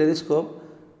telescope,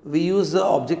 we use the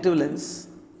objective lens.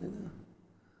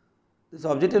 This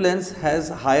objective lens has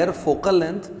higher focal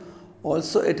length.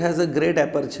 Also, it has a great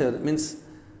aperture. Means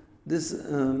this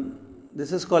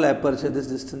is called aperture. This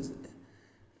distance,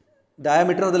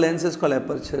 diameter of the lens is called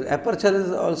aperture. Aperture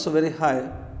is also very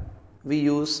high. We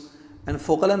use, and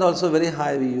focal length also very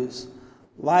high. We use.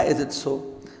 Why is it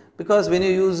so? Because when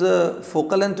you use a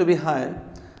focal length to be high,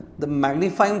 the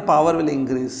magnifying power will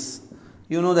increase.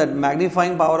 You know that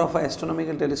magnifying power of an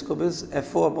astronomical telescope is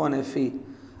FO upon FE.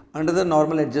 under the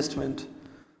normal adjustment.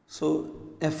 So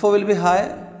f4 will be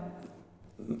high,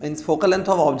 means focal length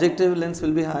of objective lens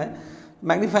will be high,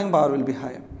 magnifying power will be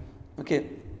high. Okay,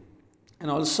 and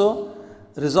also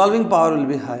resolving power will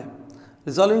be high.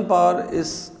 Resolving power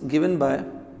is given by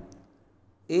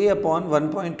A upon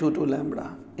 1.22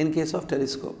 lambda in case of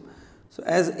telescope. So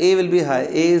as A will be high,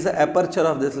 A is the aperture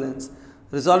of this lens,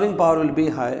 resolving power will be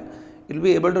high, it will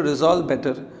be able to resolve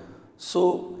better.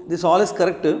 So this all is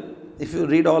correct. If you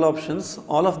read all options,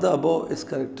 all of the above is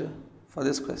correct for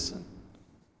this question.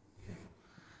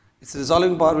 Its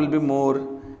resolving power will be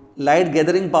more, light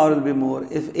gathering power will be more.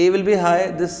 If A will be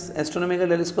high, this astronomical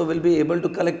telescope will be able to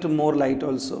collect more light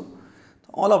also.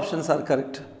 All options are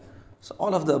correct. So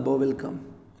all of the above will come.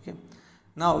 Okay.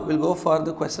 Now we'll go for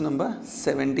the question number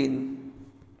 17.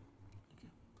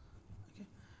 Okay.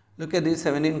 Look at the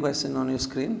 17 question on your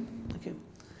screen. Okay.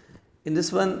 In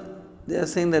this one, they are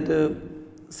saying that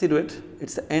see to it,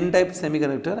 it's the N-type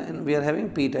semiconductor and we are having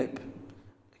P-type.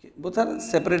 Okay. Both are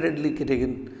separately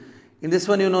taken. In this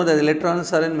one, you know that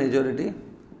electrons are in majority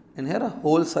and here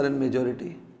holes are in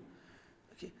majority.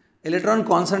 Okay. Electron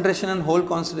concentration and hole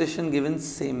concentration given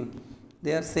same.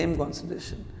 They are same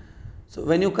concentration. So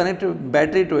when you connect a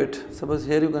battery to it, suppose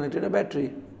here you connected a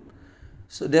battery.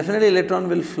 So definitely electron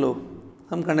will flow,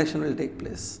 some conduction will take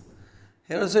place.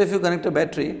 Here also if you connect a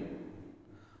battery,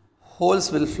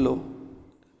 holes will flow.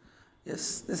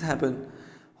 Yes, this happens.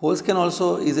 Holes can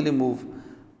also easily move.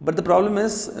 But the problem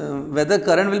is whether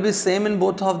current will be same in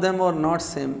both of them or not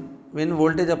same. When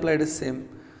voltage applied is same,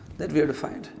 that we have to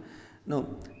find.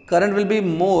 No, current will be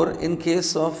more in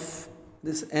case of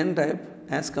this N type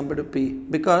as compared to P,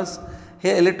 because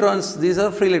here electrons, these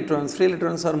are free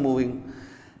electrons are moving.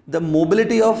 The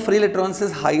mobility of free electrons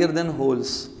is higher than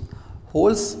holes.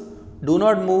 Holes do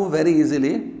not move very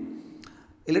easily.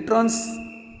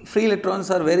 Free electrons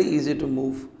are very easy to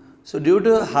move. So due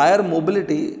to higher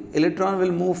mobility, electron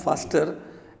will move faster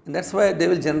and that's why they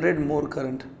will generate more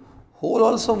current. Hole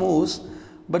also moves,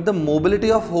 but the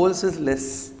mobility of holes is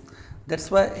less. That's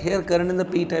why here current in the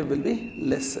P type will be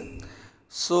lesser.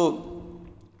 So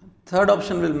third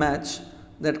option will match,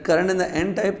 that current in the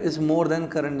N type is more than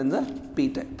current in the P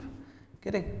type.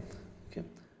 Getting? Okay.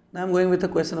 Now I am going with the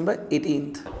question number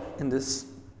 18th in this.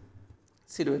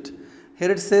 See to it. Here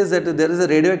it says that there is a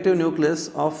radioactive nucleus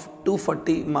of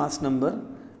 240 mass number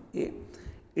A.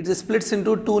 It splits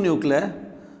into two nuclei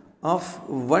of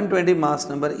 120 mass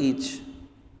number each.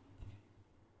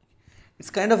 It's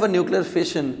kind of a nuclear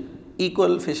fission,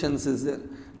 equal fissions is there.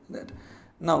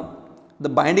 Now, the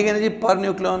binding energy per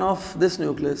nucleon of this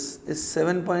nucleus is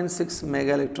 7.6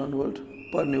 mega electron volt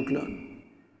per nucleon.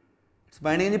 It's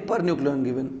binding energy per nucleon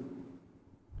given.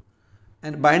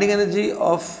 And binding energy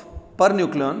of per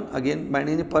nucleon, again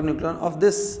binding energy per nucleon of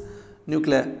this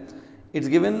nuclei, it's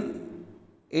given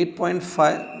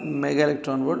 8.5 mega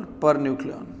electron volt per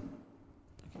nucleon.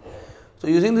 So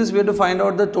using this we have to find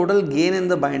out the total gain in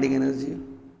the binding energy.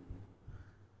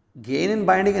 Gain in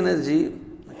binding energy,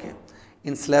 okay.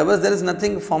 In syllabus there is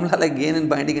nothing formula like gain in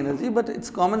binding energy, but it's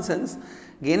common sense.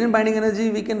 Gain in binding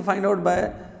energy we can find out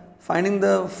by finding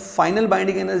the final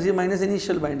binding energy minus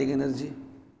initial binding energy.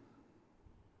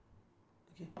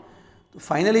 Okay. So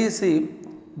finally you see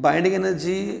binding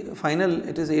energy final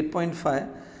it is 8.5,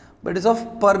 but it is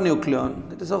of per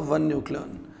nucleon, it is of one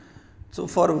nucleon. So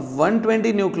for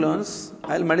 120 nucleons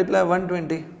I will multiply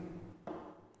 120.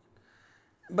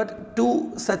 But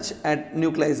two such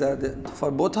nuclei are there.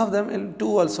 For both of them,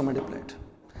 2 also multiplied.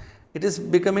 It is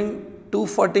becoming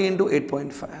 240 into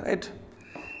 8.5, right?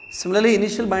 Similarly,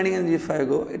 initial binding energy, if I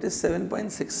go, it is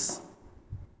 7.6.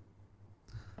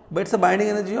 But it's a binding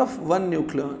energy of one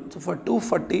nucleon. So for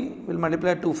 240, we'll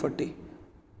multiply 240.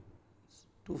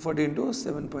 240 into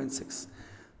 7.6.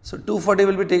 So 240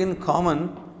 will be taken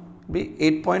common, be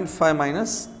 8.5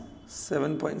 minus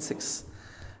 7.6.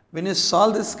 When you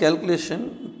solve this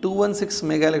calculation, 216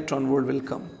 mega electron volt will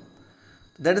come.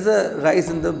 That is a rise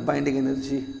in the binding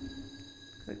energy.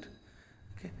 Right?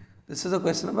 Okay. This is the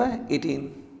question number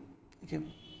 18. Okay.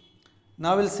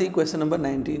 Now we'll see question number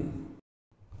 19.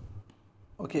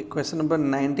 Okay, question number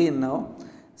 19 now.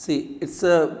 See, it's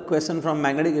a question from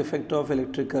magnetic effect of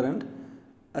electric current.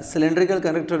 A cylindrical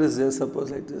conductor is there,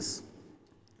 suppose like this.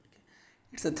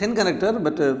 It's a thin conductor,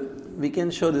 but we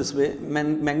can show this way,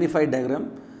 magnified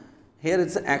diagram. Here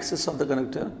it's the axis of the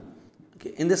conductor.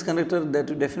 Okay. In this conductor,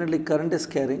 that definitely current is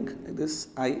carrying like this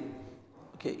I.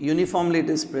 Okay. Uniformly it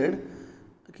is spread.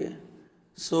 Okay.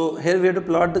 So here we have to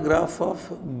plot the graph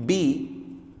of B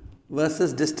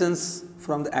versus distance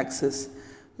from the axis.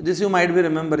 This you might be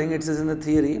remembering. It is in the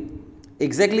theory.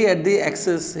 Exactly at the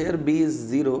axis here B is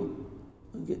 0.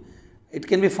 Okay. It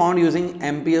can be found using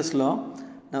Ampere's law.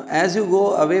 Now as you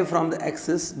go away from the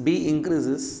axis, B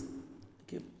increases.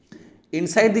 Okay.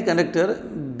 Inside the conductor,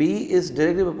 B is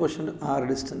directly proportional to R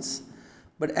distance.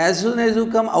 But as soon as you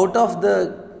come out of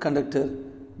the conductor,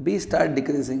 B start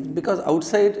decreasing, because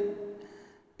outside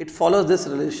it follows this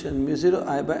relation mu 0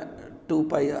 I by 2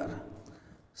 pi R.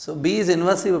 So B is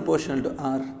inversely proportional to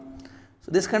R.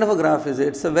 So this kind of a graph is it.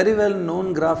 It's a very well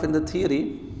known graph in the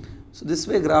theory. So this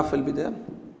way graph will be there.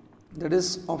 That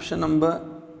is option number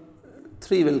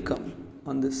 3 will come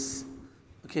on this.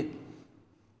 Okay.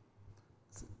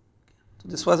 So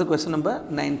this was the question number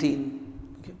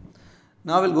 19. Okay.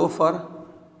 Now we'll go for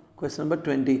question number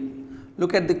 20.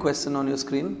 Look at the question on your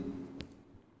screen.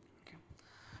 Okay.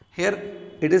 Here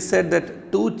it is said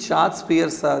that two charged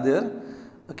spheres are there.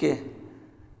 Okay.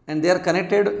 And they are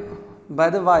connected by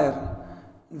the wire.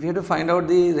 We have to find out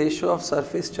the ratio of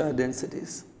surface charge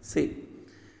densities. See,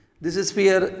 this is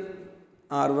sphere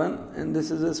R1 and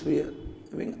this is a sphere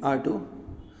having R2.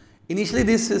 Initially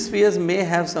these spheres may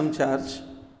have some charge.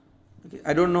 Okay.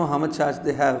 I don't know how much charge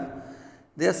they have.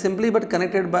 They are simply but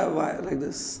connected by a wire like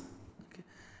this. Okay.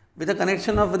 With the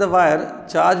connection of the wire,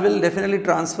 charge will definitely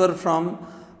transfer from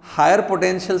higher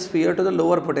potential sphere to the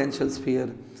lower potential sphere.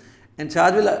 And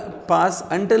charge will pass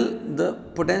until the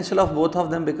potential of both of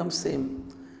them becomes same.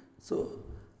 So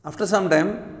after some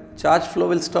time, charge flow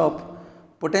will stop.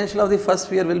 Potential of the first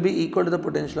sphere will be equal to the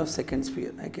potential of second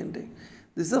sphere. I can take.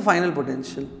 This is the final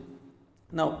potential.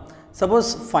 Now,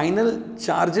 suppose final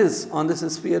charges on this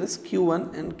sphere is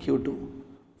Q1 and Q2.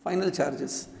 Final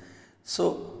charges.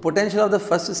 So potential of the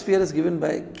first sphere is given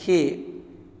by K,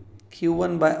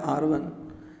 Q1 by R1.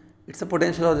 It's the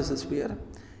potential of this sphere.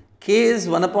 K is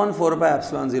 1 upon 4 by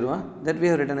epsilon 0. That we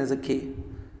have written as a K.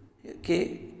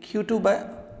 K, Q2 by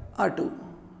R2,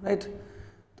 right?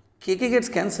 KK gets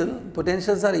cancelled,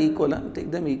 potentials are equal, take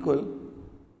them equal.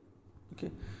 Okay,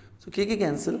 so KK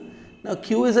cancel. Now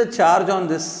Q is a charge on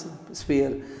this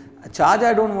sphere. A charge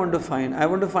I don't want to find, I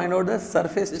want to find out the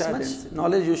surface charge density.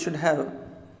 Knowledge you should have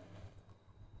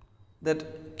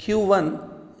that Q1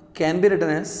 can be written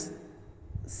as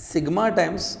sigma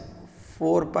times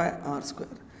 4 pi R square.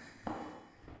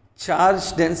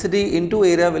 Charge density into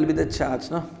area will be the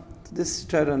charge, no? This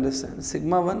try to understand.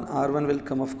 Sigma 1 R1 will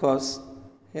come, of course.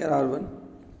 Here R1.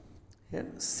 Here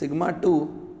sigma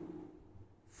 2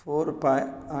 4 pi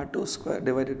R2 square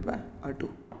divided by R2.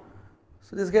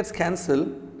 So this gets cancelled.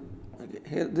 Okay.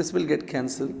 Here this will get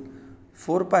cancelled.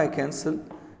 4 pi cancel.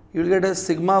 You will get a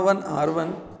sigma 1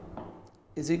 R1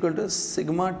 is equal to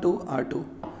sigma 2 R2.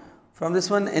 From this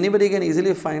one, anybody can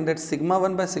easily find that sigma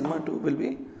 1 by sigma 2 will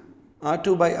be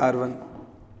R2 by R1.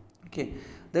 Okay.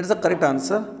 That is the correct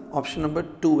answer. Option number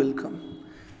 2 will come.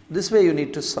 This way you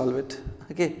need to solve it.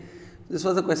 Okay. This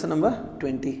was the question number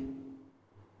 20.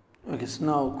 Okay. So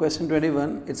now question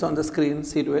 21. It's on the screen.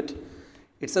 See to it.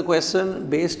 It's a question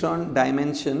based on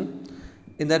dimension.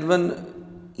 In that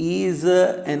one, E is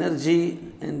a energy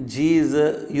and G is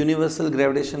a universal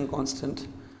gravitation constant.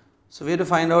 So we have to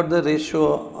find out the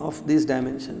ratio of these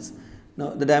dimensions. Now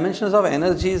the dimensions of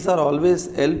energies are always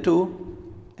L2,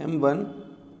 M1,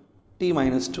 T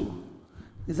minus 2.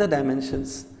 These are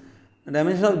dimensions. The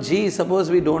dimension of G, suppose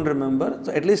we don't remember,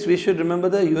 so at least we should remember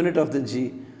the unit of the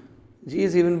G. G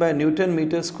is given by Newton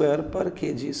meter square per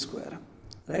kg square,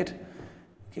 right?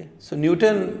 Okay, so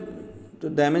Newton, the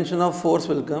dimension of force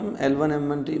will come L1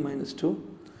 M1 T minus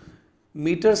 2.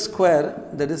 Meter square,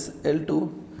 that is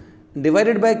L2,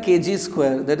 divided by kg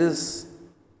square, that is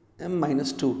M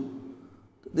minus 2.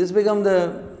 This become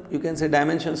the, you can say,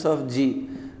 dimensions of G.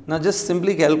 Now just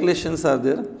simply calculations are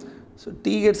there. So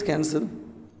T gets cancelled,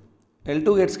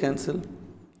 L2 gets cancelled,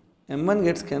 M1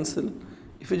 gets cancelled.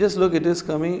 If you just look, it is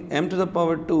coming M to the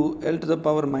power 2, L to the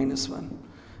power minus 1.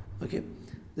 Okay.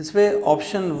 This way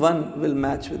option 1 will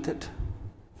match with it.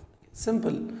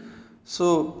 Simple.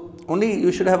 So only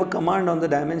you should have a command on the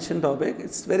dimension topic.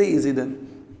 It's very easy then.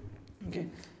 Okay.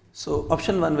 So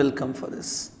option 1 will come for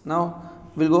this. Now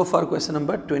we'll go for question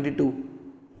number 22. Okay.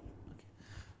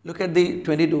 Look at the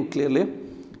 22 clearly.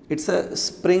 It's a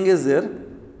spring is there.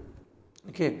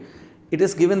 Okay. It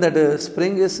is given that a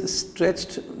spring is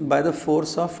stretched by the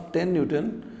force of 10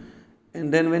 Newton,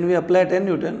 and then when we apply 10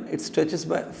 Newton, it stretches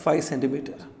by 5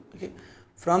 centimeter. Okay.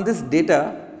 From this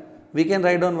data, we can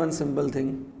write down one simple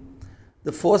thing.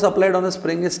 The force applied on the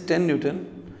spring is 10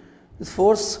 Newton. This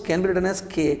force can be written as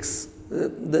Kx.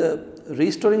 The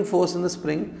restoring force in the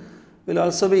spring will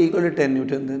also be equal to 10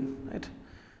 Newton then, right?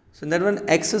 So in that one,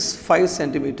 x is 5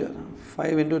 centimeter.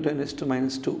 5 into 10 is to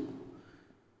minus 2.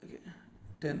 Okay.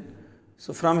 10.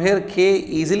 So from here, K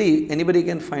easily anybody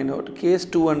can find out. K is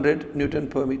 200 Newton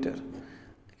per meter.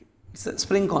 It's a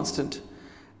spring constant.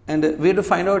 And we have to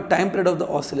find out time period of the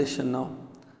oscillation now.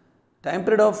 Time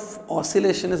period of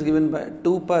oscillation is given by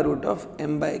 2 pi root of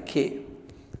m by k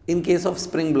in case of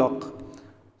spring block.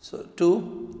 So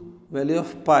 2 value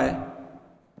of pi,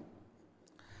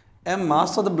 m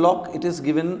mass of the block, it is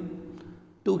given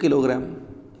 2 kilogram.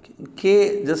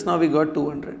 K just now we got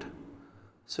 200.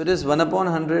 So it is 1 upon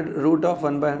 100 root of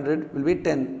 1 by 100 will be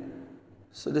 10.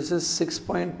 So this is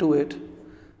 6.28.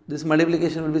 This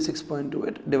multiplication will be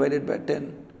 6.28 divided by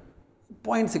 10.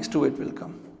 0.628 will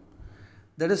come.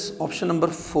 That is option number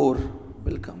 4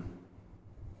 will come.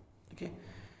 Okay.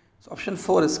 So option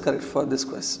 4 is correct for this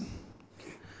question.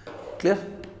 Okay. Clear?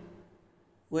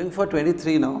 Going for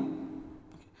 23 now.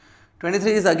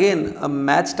 23 is again a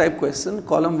match type question.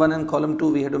 Column 1 and column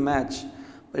 2 we have to match.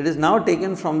 But it is now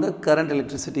taken from the current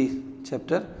electricity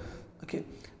chapter. Okay.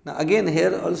 Now again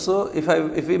here also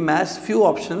if we match few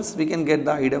options, we can get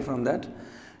the idea from that.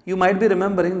 You might be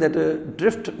remembering that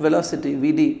drift velocity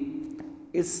Vd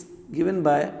is given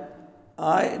by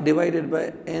I divided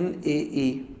by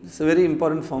NAE. It's a very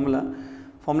important formula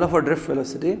for drift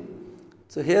velocity.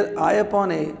 So here I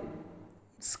upon A,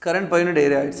 its current per unit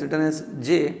area, it's written as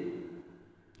J.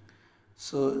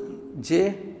 So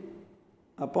J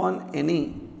upon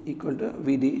NE equal to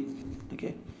Vd.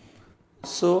 Okay.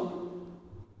 So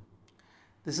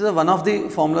this is one of the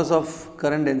formulas of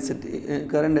current density.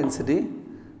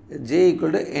 J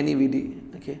equal to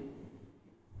NEVD. Okay.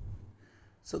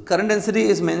 So current density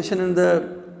is mentioned in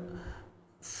the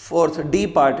fourth D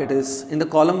part. It is in the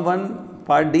column 1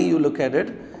 part D. You look at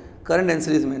it. Current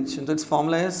density is mentioned. So its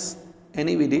formula is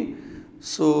NEVD.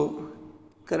 So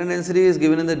current density is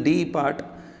given in the D part,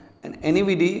 and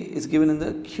NEVD is given in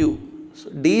the Q. So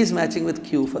D is matching with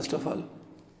Q first of all.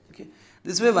 Okay.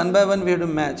 This way one by one we have to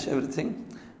match everything.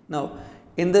 Now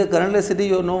in the current density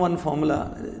you know one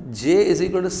formula, J is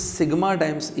equal to sigma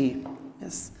times E.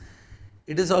 Yes,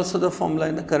 it is also the formula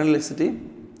in the current density.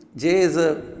 J is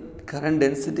a current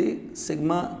density,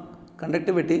 sigma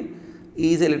conductivity,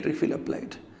 E is electric field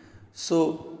applied.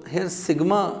 So here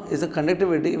sigma is a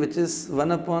conductivity which is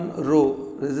 1 upon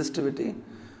rho resistivity.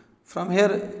 From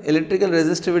here electrical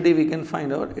resistivity we can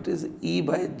find out it is E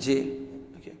by J.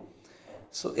 Okay.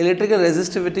 So electrical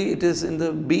resistivity, it is in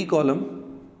the B column.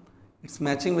 It's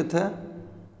matching with a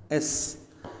S.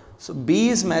 So B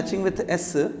is matching with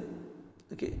S,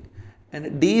 okay,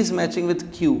 and D is matching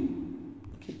with Q.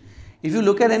 Okay. If you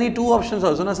look at any two options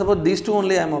also, now suppose these two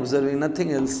only I am observing,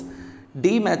 nothing else.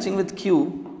 D matching with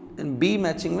Q and B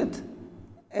matching with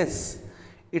S.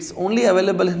 It's only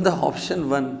available in the option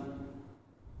 1.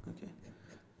 Okay.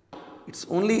 It's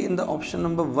only in the option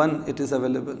number 1 it is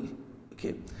available.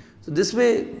 Okay. So this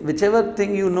way, whichever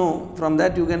thing you know, from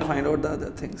that you can find out the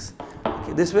other things.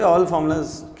 Okay, this way all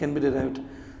formulas can be derived.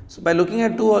 So by looking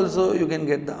at 2 also you can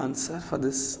get the answer for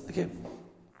this. Okay.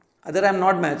 Other I am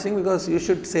not matching because you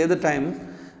should save the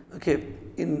time. Okay.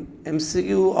 In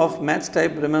MCQ of match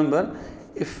type, remember,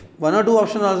 if 1 or 2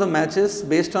 options also matches,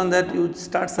 based on that you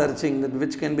start searching that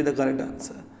which can be the correct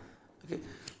answer. Okay.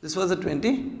 This was the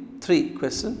 23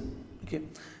 question. Okay.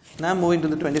 Now moving to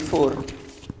the 24.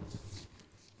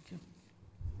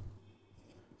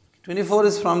 24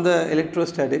 is from the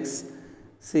electrostatics.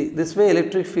 See, this way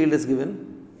electric field is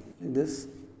given like this.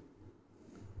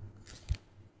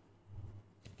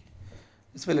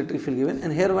 This way electric field given,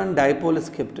 and here one dipole is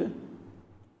kept,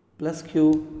 plus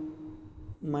Q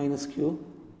minus Q,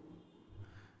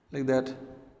 like that.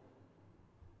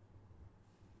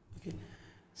 Okay.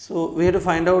 So we have to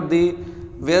find out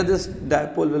where this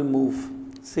dipole will move.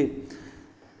 See,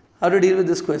 how to deal with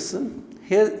this question.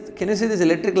 Here, can you see these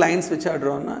electric lines which are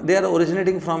drawn? They are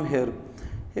originating from here.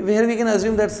 Here we can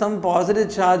assume that some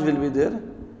positive charge will be there.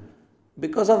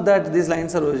 Because of that, these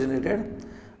lines are originated.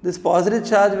 This positive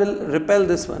charge will repel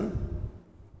this one.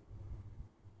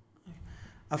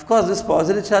 Of course, this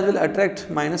positive charge will attract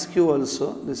minus Q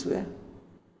also this way.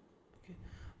 Okay.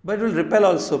 But it will repel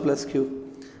also plus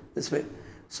Q this way.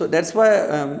 So that's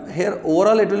why here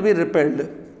overall it will be repelled,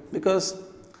 because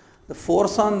the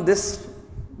force on this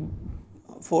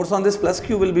plus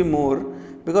Q will be more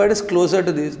because it is closer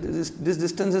to this. This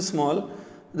distance is small.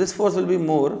 This force will be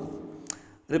more.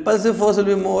 Repulsive force will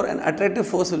be more and attractive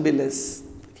force will be less.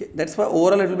 Okay. That's why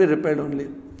overall it will be repelled only.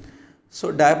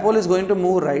 So dipole is going to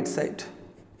move right side.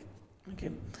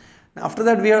 Okay. Now after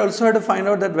that we also have to find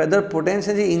out that whether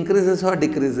potential energy increases or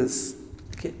decreases.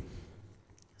 Okay.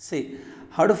 See,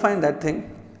 how to find that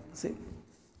thing? See.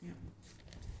 Yeah.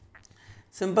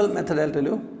 Simple method I will tell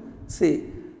you. See,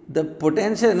 the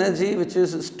potential energy which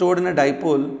is stored in a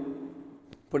dipole,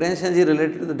 potential energy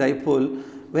related to the dipole,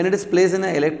 when it is placed in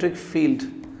an electric field,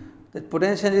 That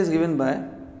potential is given by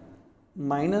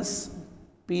minus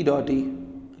P dot E.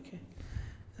 Okay,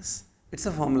 yes, it's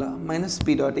a formula, minus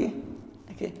P dot E,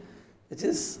 okay, which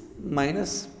is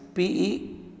minus PE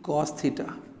cos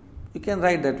theta. You can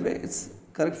write that way, it's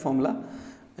correct formula.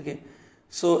 Okay,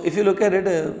 so if you look at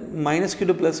it, minus Q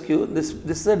to plus Q, this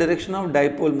is the direction of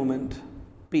dipole moment,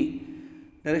 P,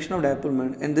 direction of dipole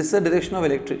moment, and this is the direction of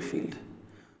electric field.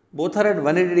 Both are at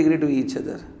 180 degree to each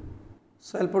other.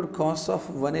 So I'll put cos of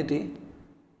 180.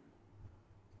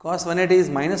 Cos 180 is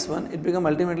minus 1, it becomes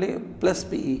ultimately plus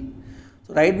PE.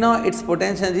 So right now its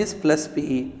potential energy is plus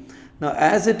PE. Now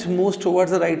as it moves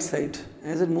towards the right side,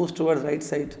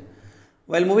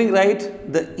 while moving right,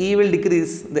 the E will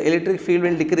decrease, the electric field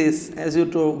will decrease as you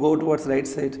go towards right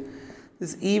side.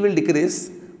 This E will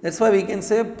decrease. That's why we can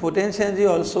say potential energy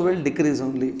also will decrease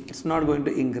only. It's not going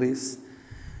to increase.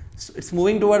 So it's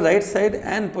moving toward right side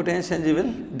and potential energy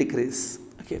will decrease.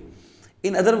 Okay.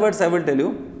 In other words, I will tell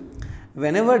you,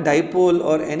 whenever dipole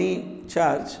or any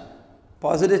charge,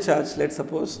 positive charge, let's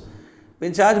suppose,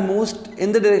 when charge moves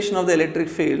in the direction of the electric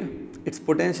field, its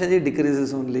potential energy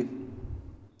decreases only.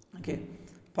 Okay,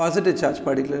 positive charge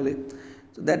particularly.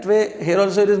 So that way, here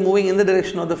also it is moving in the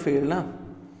direction of the field. Na?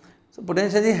 So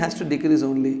potential energy has to decrease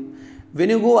only. When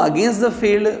you go against the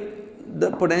field,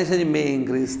 the potential energy may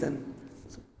increase then.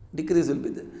 So decrease will be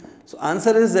there. So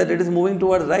answer is that it is moving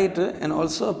toward right and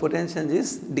also potential energy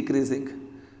is decreasing.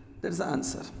 That's the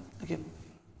answer. Okay.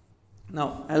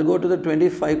 Now I'll go to the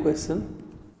 25 question.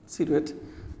 See to it.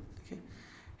 Okay.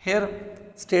 Here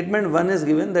statement 1 is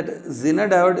given that Zener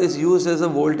diode is used as a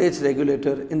voltage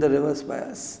regulator in the reverse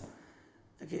bias.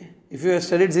 Okay. If you have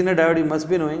studied Zener diode, you must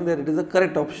be knowing that it is the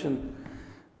correct option.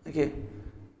 Okay.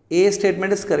 A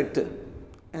statement is correct,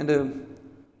 and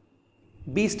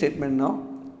B statement now.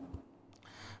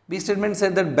 B statement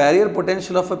said that barrier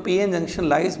potential of a PN junction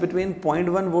lies between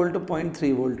 0.1 volt to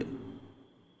 0.3 volt.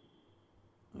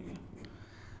 Okay.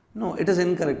 No, it is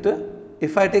incorrect.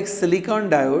 If I take silicon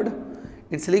diode,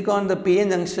 in silicon the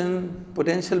PN junction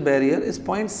potential barrier is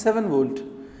 0.7 volt.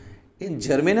 In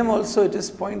germanium also it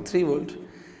is 0.3 volt.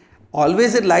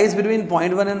 Always it lies between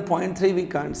 0.1 and 0.3, we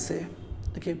can't say.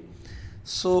 Okay.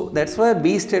 So that's why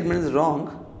B statement is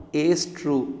wrong, A is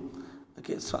true.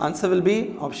 Okay, so answer will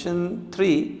be option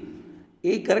 3,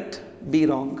 A correct, B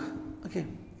wrong. Okay,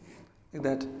 like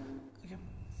that. Okay.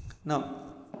 Now,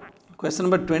 question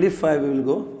number 25 we will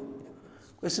go.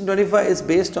 Question 25 is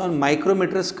based on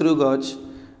micrometer screw gauge.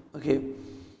 Okay,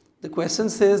 the question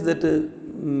says that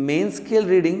main scale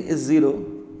reading is 0.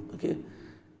 Okay,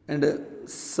 and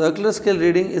circular scale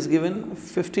reading is given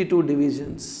 52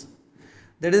 divisions.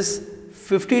 That is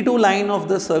 52 line of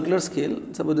the circular scale.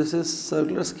 Suppose this is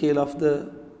circular scale of the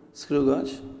screw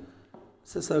gauge.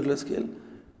 It's a circular scale.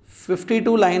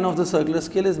 52 line of the circular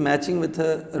scale is matching with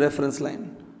a reference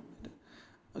line.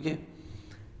 Okay.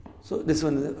 So this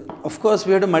one, of course,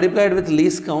 we have to multiply it with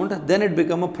least count. Then it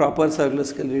become a proper circular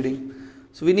scale reading.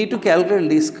 So we need to calculate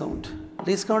least count.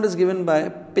 Least count is given by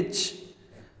pitch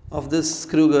of this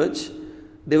screw gauge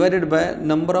divided by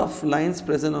number of lines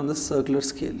present on the circular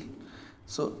scale.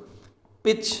 So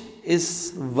pitch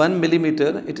is 1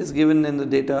 millimeter. It is given in the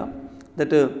data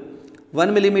that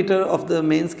 1 millimeter of the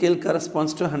main scale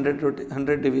corresponds to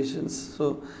 100 divisions.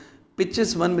 So pitch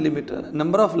is 1 millimeter.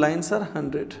 Number of lines are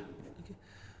 100. Okay.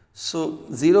 So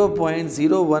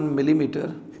 0.01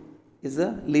 millimeter is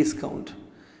the least count.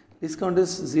 Least count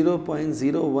is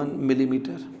 0.01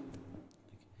 millimeter.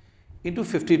 Into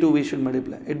 52 we should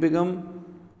multiply. It becomes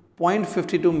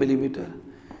 0.52 millimeter.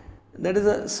 That is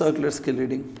a circular scale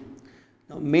reading.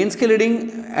 Now, main scale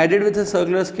reading added with a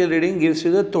circular scale reading gives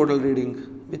you the total reading,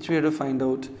 which we have to find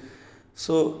out.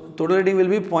 So total reading will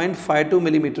be 0.52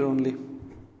 millimeter only.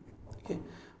 Okay.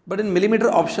 But in millimeter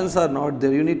options are not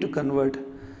there. You need to convert.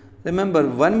 Remember,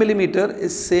 1 millimeter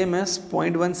is same as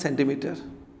 0.1 centimeter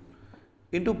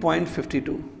into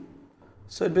 0.52.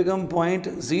 So it becomes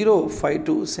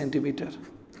 0.052 centimeter.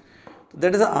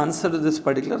 That is the answer to this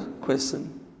particular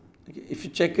question. Okay. If you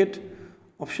check it,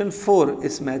 option 4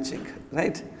 is matching,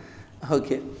 right?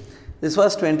 Okay. This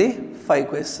was 25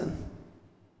 question.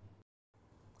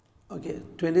 Okay,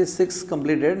 26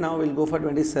 completed. Now we'll go for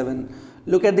 27.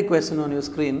 Look at the question on your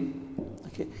screen.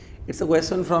 Okay, it's a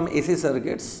question from AC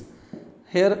circuits.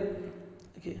 Here,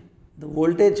 okay, the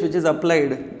voltage which is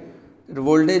applied, the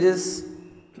voltage is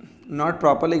not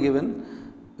properly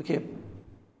given. Okay,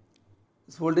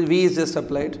 this voltage V is just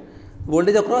applied.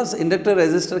 Voltage across inductor,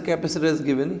 resistor, capacitor is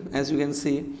given, as you can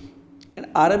see, and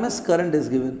RMS current is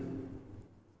given.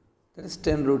 That is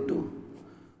 10 root 2.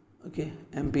 Okay,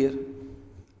 ampere.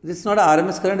 This is not a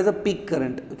RMS current, it is a peak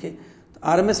current. Okay, the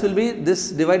RMS will be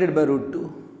this divided by root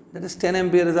 2. that is 10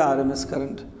 ampere is the RMS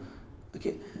current.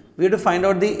 Okay, we have to find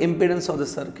out the impedance of the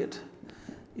circuit.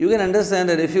 You can understand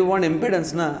that if you want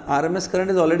impedance, RMS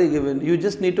current is already given. You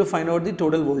just need to find out the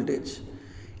total voltage.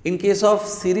 In case of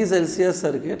series LCR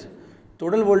circuit,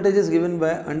 total voltage is given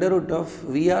by under root of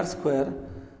VR square,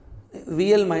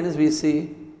 VL minus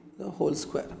VC, the whole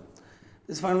square.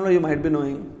 This formula you might be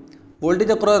knowing. Voltage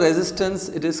across resistance,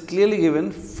 it is clearly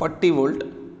given 40 volt,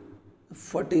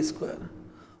 40 square.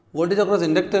 Voltage across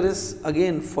inductor is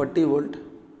again 40 volt.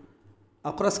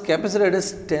 Across capacitor it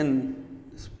is 10,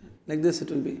 like this it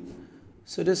will be.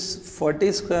 So it is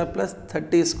 40 square plus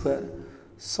 30 square.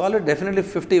 Solid, definitely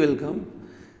 50 will come.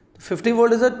 50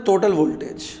 volt is the total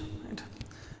voltage. Right?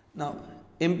 Now,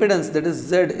 impedance, that is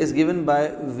Z, is given by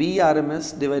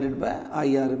Vrms divided by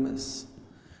Irms.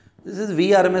 This is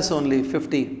Vrms only,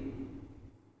 50.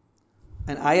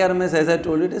 And Irms, as I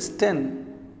told you, it is 10.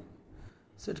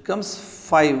 So it comes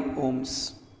 5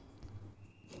 ohms.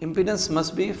 Impedance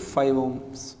must be 5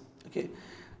 ohms. Okay,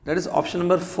 that is option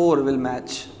number 4 will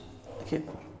match. Okay,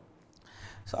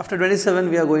 so after 27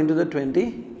 we are going to the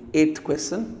 28th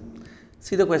question.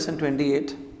 See the question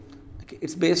 28. Okay,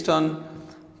 it's based on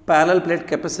parallel plate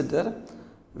capacitor.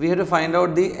 We have to find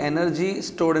out the energy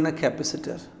stored in a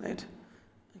capacitor, right?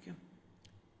 Okay,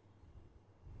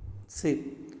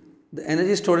 see, the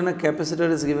energy stored in a capacitor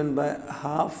is given by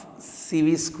half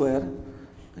CV square.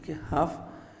 Okay, half.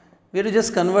 We have to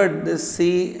just convert this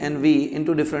C and V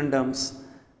into different terms.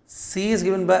 C is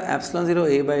given by epsilon 0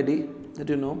 A by D, that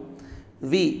you know.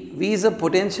 V is a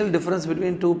potential difference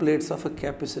between two plates of a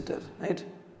capacitor, right?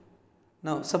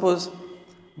 Now, suppose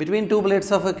between two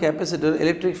plates of a capacitor,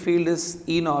 electric field is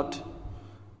E naught,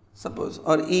 suppose,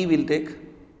 or E will take,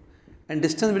 and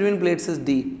distance between plates is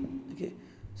D. Okay,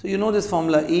 so you know this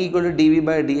formula, E equal to dV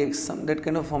by dx, that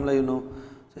kind of formula you know.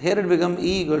 So here it becomes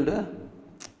E equal to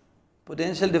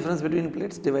potential difference between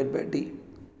plates divided by D.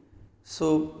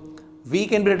 So V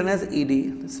can be written as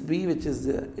ED, this V which is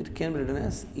there, it can be written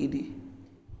as ED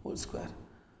whole square.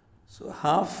 So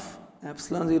half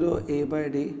epsilon 0 A by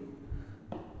D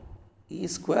E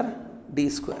square D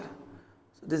square.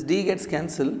 So this D gets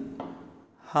cancelled,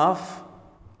 half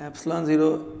epsilon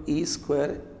 0 E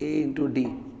square A into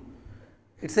D.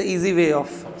 It's an easy way of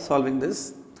solving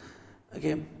this.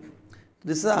 Okay,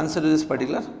 this is the answer to this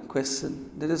particular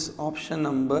question. That is option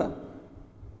number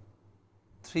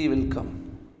 3 will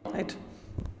come, right?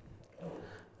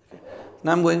 Okay.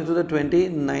 Now I am going to the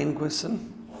 29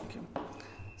 question. Okay.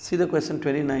 See the question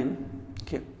 29.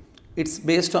 Okay, it's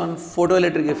based on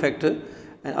photoelectric effect, and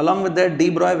along with that de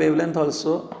Broglie wavelength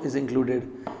also is included.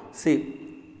 See,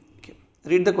 okay,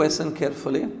 read the question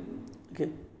carefully. Okay,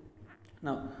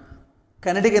 now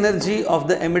kinetic energy of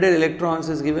the emitted electrons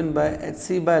is given by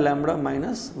hc by lambda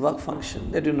minus work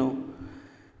function, that you know.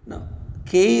 Now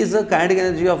K is the kinetic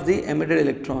energy of the emitted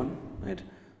electron, right?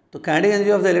 So kinetic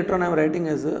energy of the electron I am writing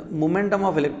as a momentum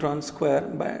of electron square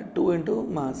by 2 into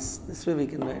mass. This way we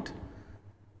can write.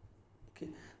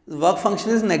 Okay, the work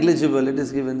function is negligible, it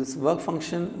is given, this work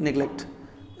function neglect,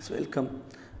 this will come.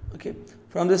 Okay,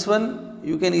 from this one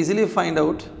you can easily find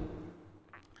out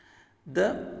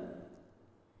the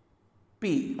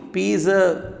P is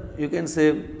a, you can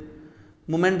say,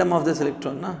 momentum of this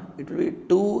electron, it will be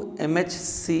 2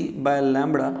 mhc by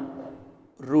lambda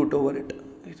root over it.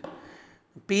 Right?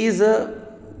 P is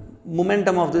a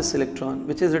momentum of this electron,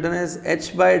 which is written as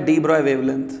h by de Broglie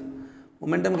wavelength.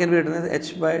 Momentum can be written as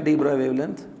h by de Broglie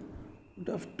wavelength root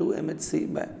of 2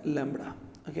 mhc by lambda.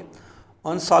 Okay.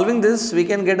 On solving this, we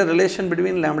can get a relation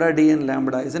between lambda d and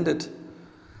lambda, isn't it?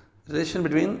 Relation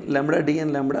between lambda d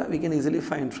and lambda we can easily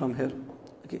find from here.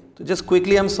 Okay, so just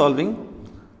quickly I am solving.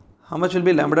 How much will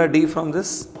be lambda d from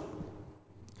this?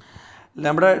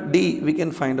 Lambda d we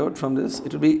can find out from this.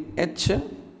 It will be h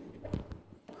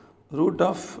root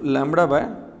of lambda by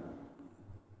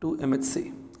 2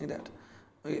 mhc, like that.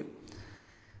 Okay,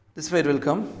 this way it will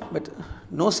come, but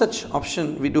no such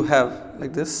option we do have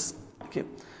like this. Okay,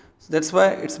 so that's why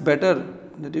it's better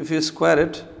that if you square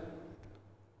it,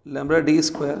 lambda d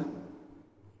square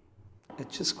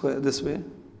h square this way.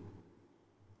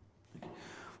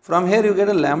 From here you get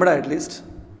a lambda at least.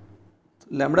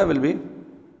 Lambda will be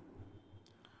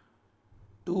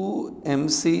 2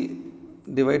 mc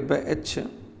divided by h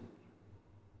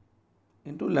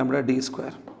into lambda d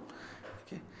square.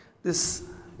 Okay, this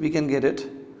we can get it.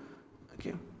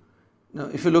 Okay, now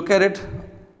if you look at it,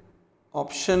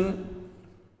 option,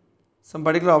 some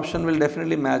particular option will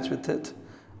definitely match with it.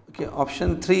 Okay,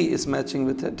 option 3 is matching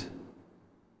with it.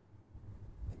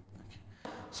 Okay.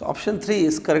 So option 3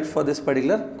 is correct for this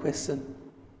particular question.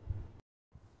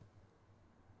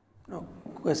 Now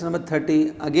question number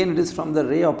 30, again it is from the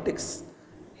ray optics.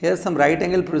 Here some right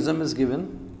angle prism is given.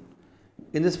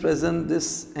 In this prism, this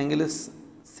angle is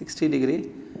 60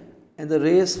 degree and the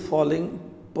ray is falling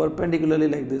perpendicularly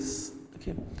like this.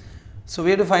 Okay. So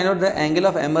we have to find out the angle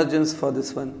of emergence for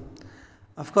this one.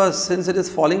 Of course, since it is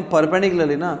falling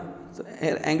perpendicularly, so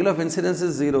angle of incidence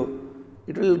is 0.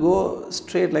 It will go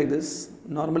straight like this.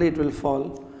 Normally it will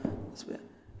fall this way.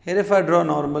 Here if I draw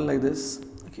normal like this,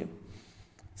 okay.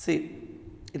 See,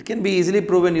 it can be easily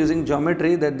proven using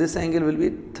geometry that this angle will be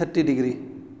 30 degree.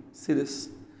 See this.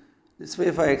 This way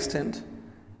if I extend,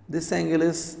 this angle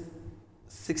is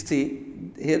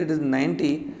 60, here it is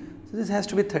 90, so this has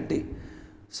to be 30.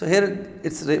 So here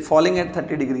it's falling at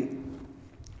 30 degree.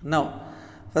 Now,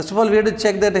 first of all we have to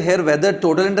check that here whether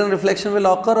total internal reflection will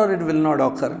occur or it will not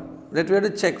occur. That we have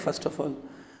to check first of all.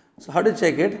 So how to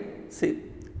check it? See,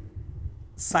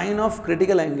 sine of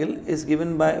critical angle is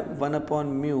given by 1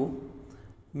 upon mu.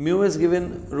 Mu is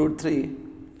given root 3.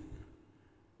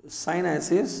 Sine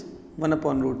IC is 1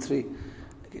 upon root 3.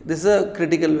 Okay. This is a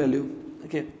critical value.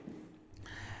 Okay.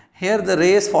 Here the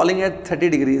ray is falling at 30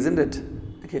 degrees, isn't it?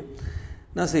 Okay.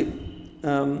 Now see,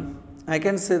 I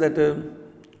can say that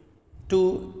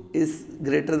 2 is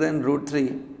greater than root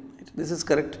 3. This is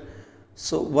correct.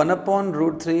 So 1 upon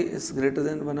root 3 is greater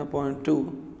than 1 upon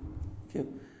 2. Okay.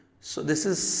 So this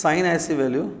is sine IC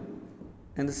value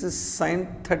and this is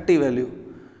sine 30 value.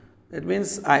 That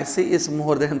means IC is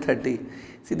more than 30.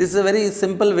 See, this is a very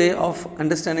simple way of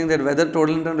understanding that whether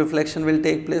total internal reflection will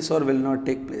take place or will not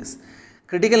take place.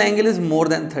 Critical angle is more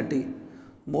than 30.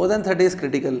 More than 30 is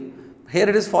critical. Here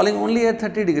it is falling only at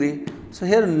 30 degree. So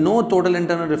here no total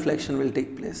internal reflection will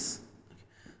take place.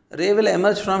 Ray will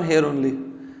emerge from here only.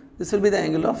 This will be the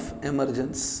angle of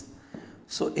emergence.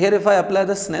 So here if I apply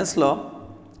the Snell's law,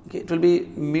 okay, it will be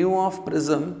mu of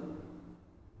prism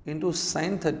into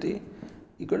sine 30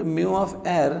 equal to mu of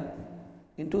air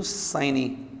into sine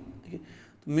E. Okay.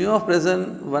 Mu of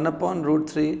prism 1 upon root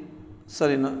 3,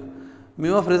 sorry no,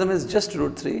 mu of prism is just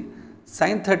root 3,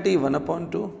 sine 30 1 upon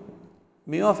 2,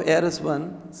 mu of air is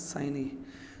 1, sine E.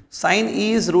 Sine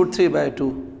E is root 3 by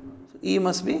 2, so E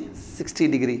must be 60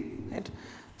 degree, right.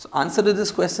 So answer to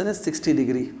this question is 60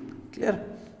 degree, clear.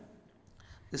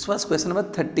 This was question number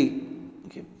 30.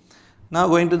 Okay. Now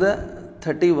going to the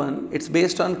 31, it's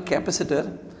based on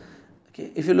capacitor. Okay,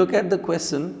 if you look at the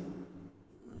question,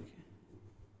 okay,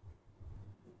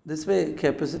 this way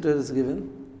capacitor is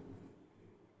given.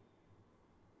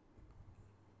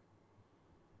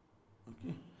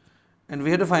 Okay. And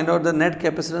we have to find out the net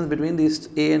capacitance between these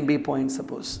A and B points,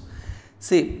 suppose.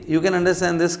 See, you can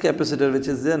understand this capacitor which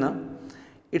is there now.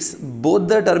 It's both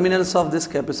the terminals of this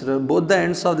capacitor, both the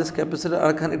ends of this capacitor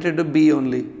are connected to B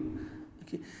only.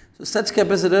 Okay. So such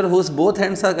capacitor whose both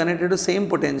ends are connected to same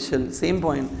potential, same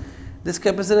point. This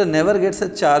capacitor never gets a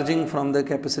charging from the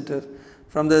capacitor,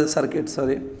 from the circuit,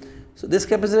 sorry. So this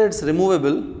capacitor is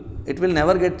removable, it will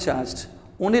never get charged.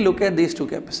 Only look at these two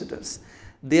capacitors.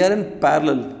 They are in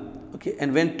parallel, okay,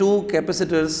 and when two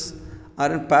capacitors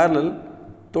are in parallel,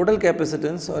 total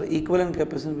capacitance or equivalent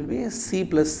capacitance will be C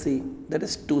plus C, that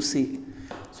is 2C.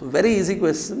 So very easy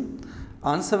question,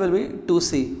 answer will be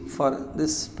 2C for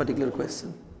this particular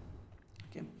question.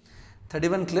 Okay.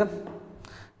 31 clear?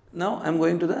 Now I am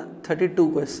going to the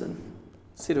 32 question.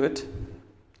 See to it.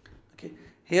 Okay.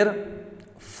 Here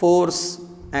force,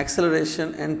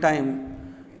 acceleration and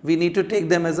time, we need to take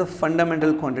them as a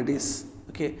fundamental quantities.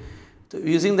 Okay. So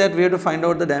using that we have to find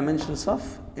out the dimensions of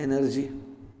energy.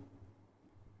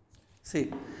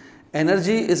 See,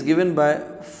 energy is given by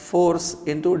force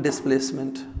into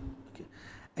displacement. Okay.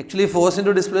 Actually force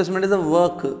into displacement is a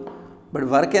work, but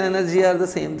work and energy are the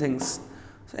same things.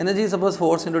 So energy is suppose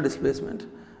force into displacement.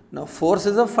 Now force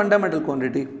is a fundamental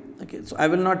quantity, okay, so I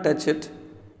will not touch it.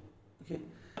 Okay.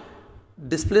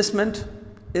 Displacement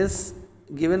is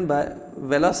given by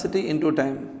velocity into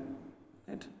time.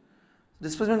 Right.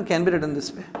 Displacement can be written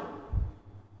this way.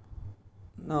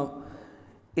 Now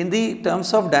in the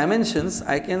terms of dimensions,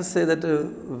 I can say that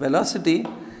velocity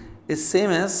is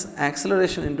same as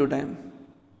acceleration into time.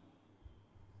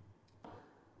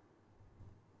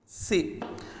 See,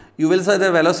 you will say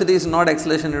that velocity is not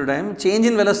acceleration into time. Change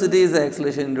in velocity is the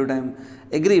acceleration into time.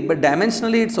 Agree, but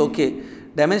dimensionally it's okay.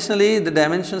 Dimensionally, the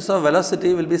dimensions of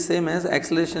velocity will be same as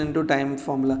acceleration into time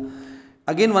formula.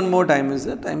 Again, one more time is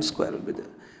the time square will be there.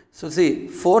 So see,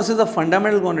 force is a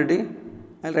fundamental quantity.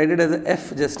 I'll write it as a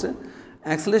F just.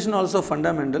 Acceleration also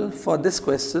fundamental for this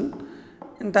question,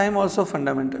 and time also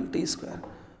fundamental, T square.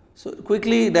 So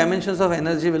quickly dimensions of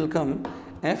energy will come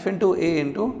F into A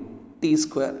into T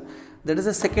square. That is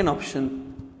the second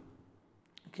option.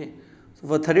 Okay. So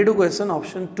for 32 question,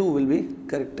 option 2 will be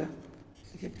correct.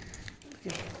 Okay.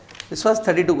 Okay. This was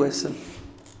 32 question.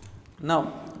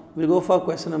 Now we'll go for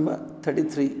question number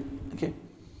 33. Okay.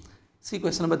 See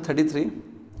question number 33.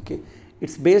 Okay.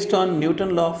 It's based on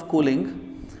Newton law of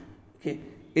cooling. Okay.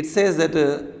 It says that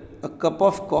a cup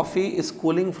of coffee is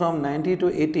cooling from 90 to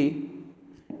 80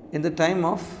 in the time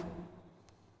of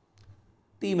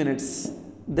t minutes.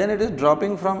 Then it is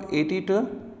dropping from 80 to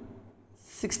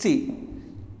 60.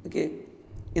 Okay.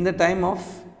 In the time of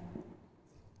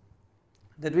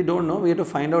that we don't know, we have to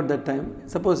find out that time.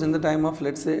 Suppose in the time of,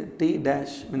 let's say, t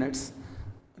dash minutes.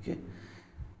 Okay.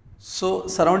 So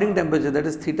surrounding temperature, that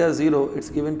is theta 0, it's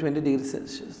given 20 degrees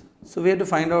Celsius. So we have to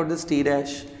find out this t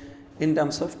dash in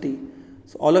terms of t.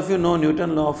 So all of you know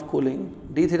Newton law of cooling.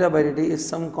 d theta by dt is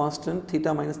some constant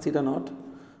theta minus theta naught.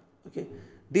 Okay.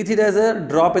 d theta is a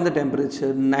drop in the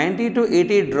temperature. 90 to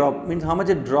 80 drop means how much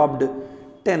it dropped?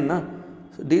 10. Na?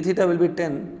 So d theta will be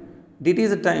 10. dt is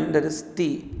the time, that is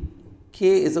t.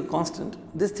 K is a constant.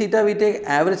 This theta we take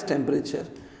average temperature.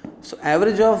 So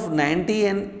average of 90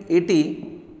 and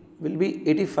 80 will be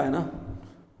 85. Na?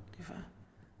 85.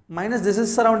 Minus this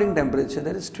is surrounding temperature,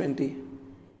 that is 20.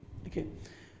 Okay.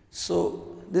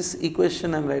 So this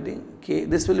equation I am writing, okay,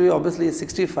 this will be obviously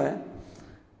 65,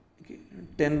 okay,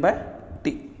 10 by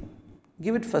t.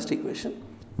 Give it first equation.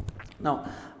 Now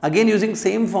again using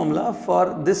same formula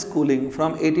for this cooling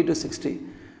from 80 to 60.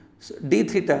 So d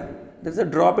theta, there is a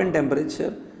drop in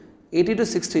temperature, 80 to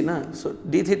 60, na? So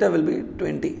d theta will be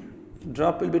 20,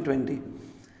 drop will be 20,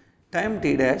 time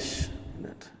t dash,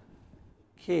 that,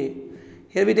 okay,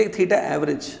 here we take theta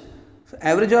average. So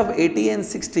average of 80 and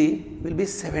 60 will be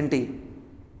 70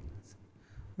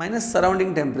 minus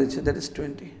surrounding temperature, that is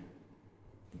 20.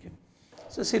 Okay.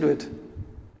 So see to it.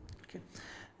 Okay.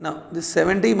 Now this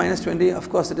 70 minus 20, of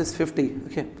course it is 50.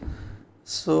 Okay.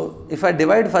 So if I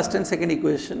divide first and second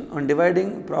equation, on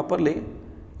dividing properly,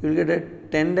 you will get a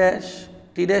 10 dash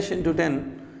t dash into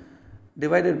 10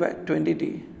 divided by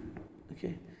 20t.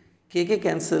 Okay. Kk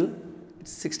cancel,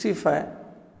 it's 65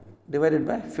 divided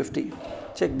by 50.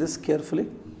 Check this carefully.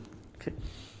 Okay.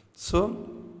 So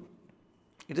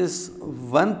it is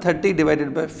 130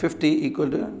 divided by 50 equal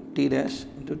to t dash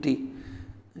into t.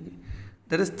 Okay.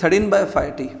 That is 13 by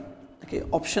 5t. Okay.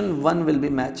 Option 1 will be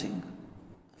matching.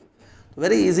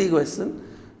 Very easy question.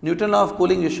 Newton law of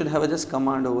cooling, you should have a just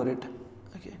command over it.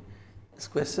 Okay. This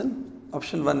question,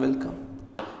 option 1 will come.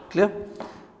 Clear?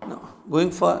 Now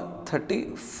going for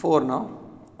 34 now.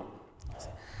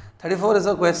 34 is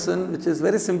a question which is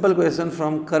very simple question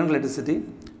from current electricity.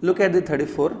 Look at the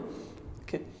 34.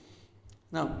 Okay.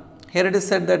 Now here it is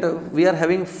said that we are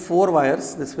having 4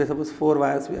 wires. This way, suppose 4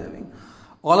 wires we are having.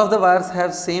 All of the wires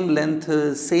have same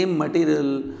length, same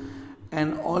material,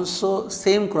 and also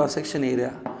same cross section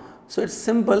area. So it's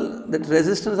simple that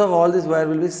resistance of all these wires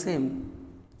will be same.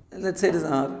 Let's say it is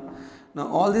R. Now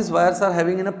all these wires are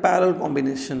having in a parallel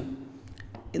combination.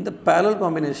 In the parallel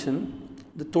combination,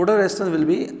 the total resistance will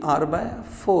be R by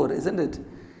 4, isn't it?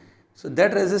 So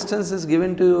that resistance is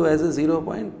given to you as a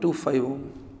 0.25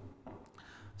 ohm.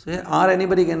 So here R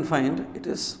anybody can find, it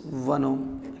is 1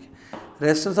 ohm. Okay.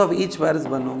 Resistance of each wire is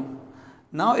 1 ohm.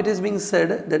 Now it is being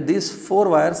said that these 4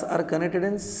 wires are connected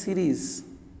in series.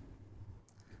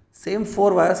 Same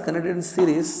 4 wires connected in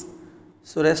series.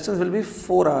 So resistance will be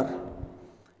 4R.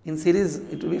 In series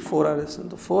it will be 4R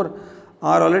resistance. So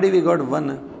 4R already we got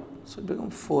 1. So it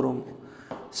becomes 4 ohm.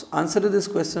 So answer to this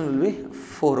question will be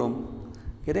 4 ohm.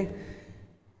 Getting?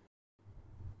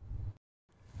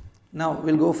 Now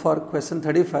we'll go for question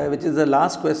 35, which is the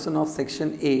last question of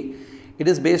section A. It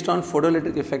is based on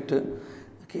photoelectric effect.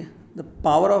 Okay. The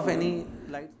power of any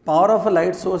light, power of a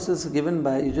light source is given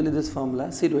by usually this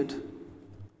formula. See to it.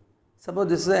 Suppose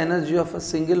this is the energy of a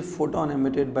single photon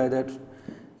emitted by that.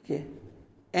 Okay.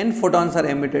 N photons are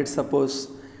emitted, suppose.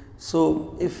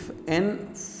 So if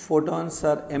n photons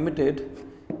are emitted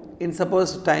in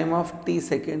suppose time of t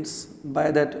seconds by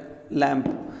that lamp.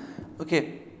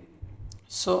 Okay.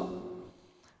 So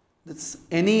this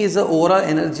NE is the overall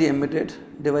energy emitted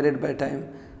divided by time.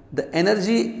 The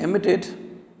energy emitted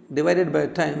divided by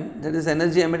time, that is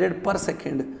energy emitted per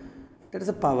second, that is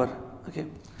a power. Okay.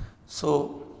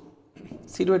 So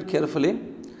see to it carefully.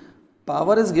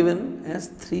 Power is given as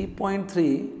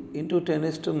 3.3 into 10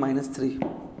 raised to minus 3.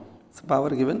 So power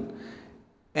given.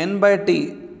 N by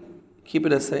T, keep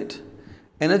it aside.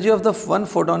 Energy of the one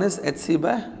photon is hc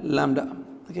by lambda.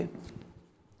 Okay.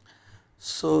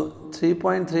 So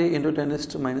 3.3 into 10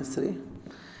 raised to minus 3.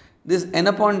 This N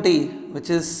upon T, which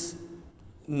is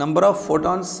number of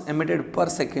photons emitted per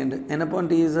second. N upon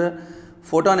T is a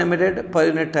photon emitted per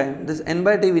unit time. This N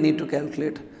by T we need to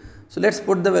calculate. So let's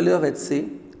put the value of HC.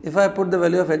 If I put the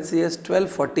value of HC as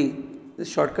 1240, this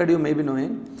shortcut you may be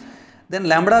knowing, then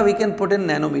lambda we can put in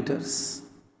nanometers.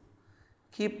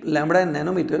 Keep lambda in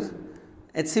nanometers.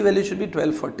 HC value should be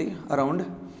 1240 around.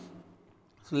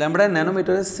 So lambda in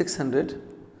nanometer is 600.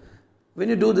 When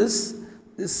you do this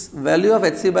value of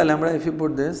HC by lambda, if you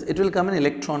put this, it will come in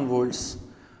electron volts.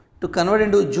 To convert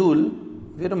into joule,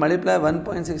 we have to multiply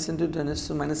 1.6 into 10 raised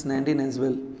to minus 19 as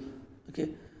well. Okay,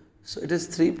 so it is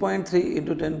 3.3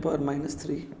 into 10 power minus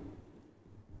 3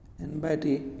 N by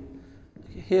T.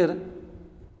 Okay, here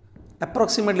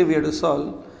approximately we have to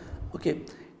solve. Okay,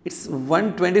 it's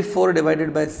 124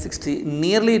 divided by 60.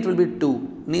 Nearly it will be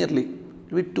 2. Nearly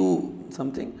it will be 2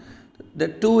 something. The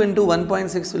 2 into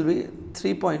 1.6 will be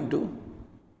 3.2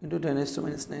 into 10 raised to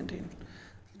minus 19.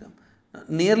 Now,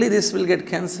 nearly this will get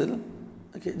cancelled.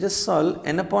 Okay, just solve.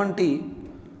 N upon T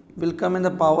will come in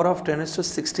the power of 10 raised to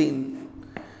 16.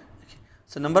 Okay.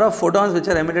 So number of photons which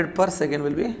are emitted per second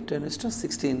will be 10 raised to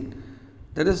 16.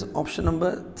 That is option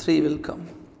number 3 will come.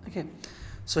 Okay.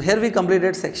 So here we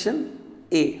completed section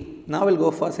A. Now we'll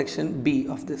go for section B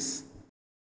of this.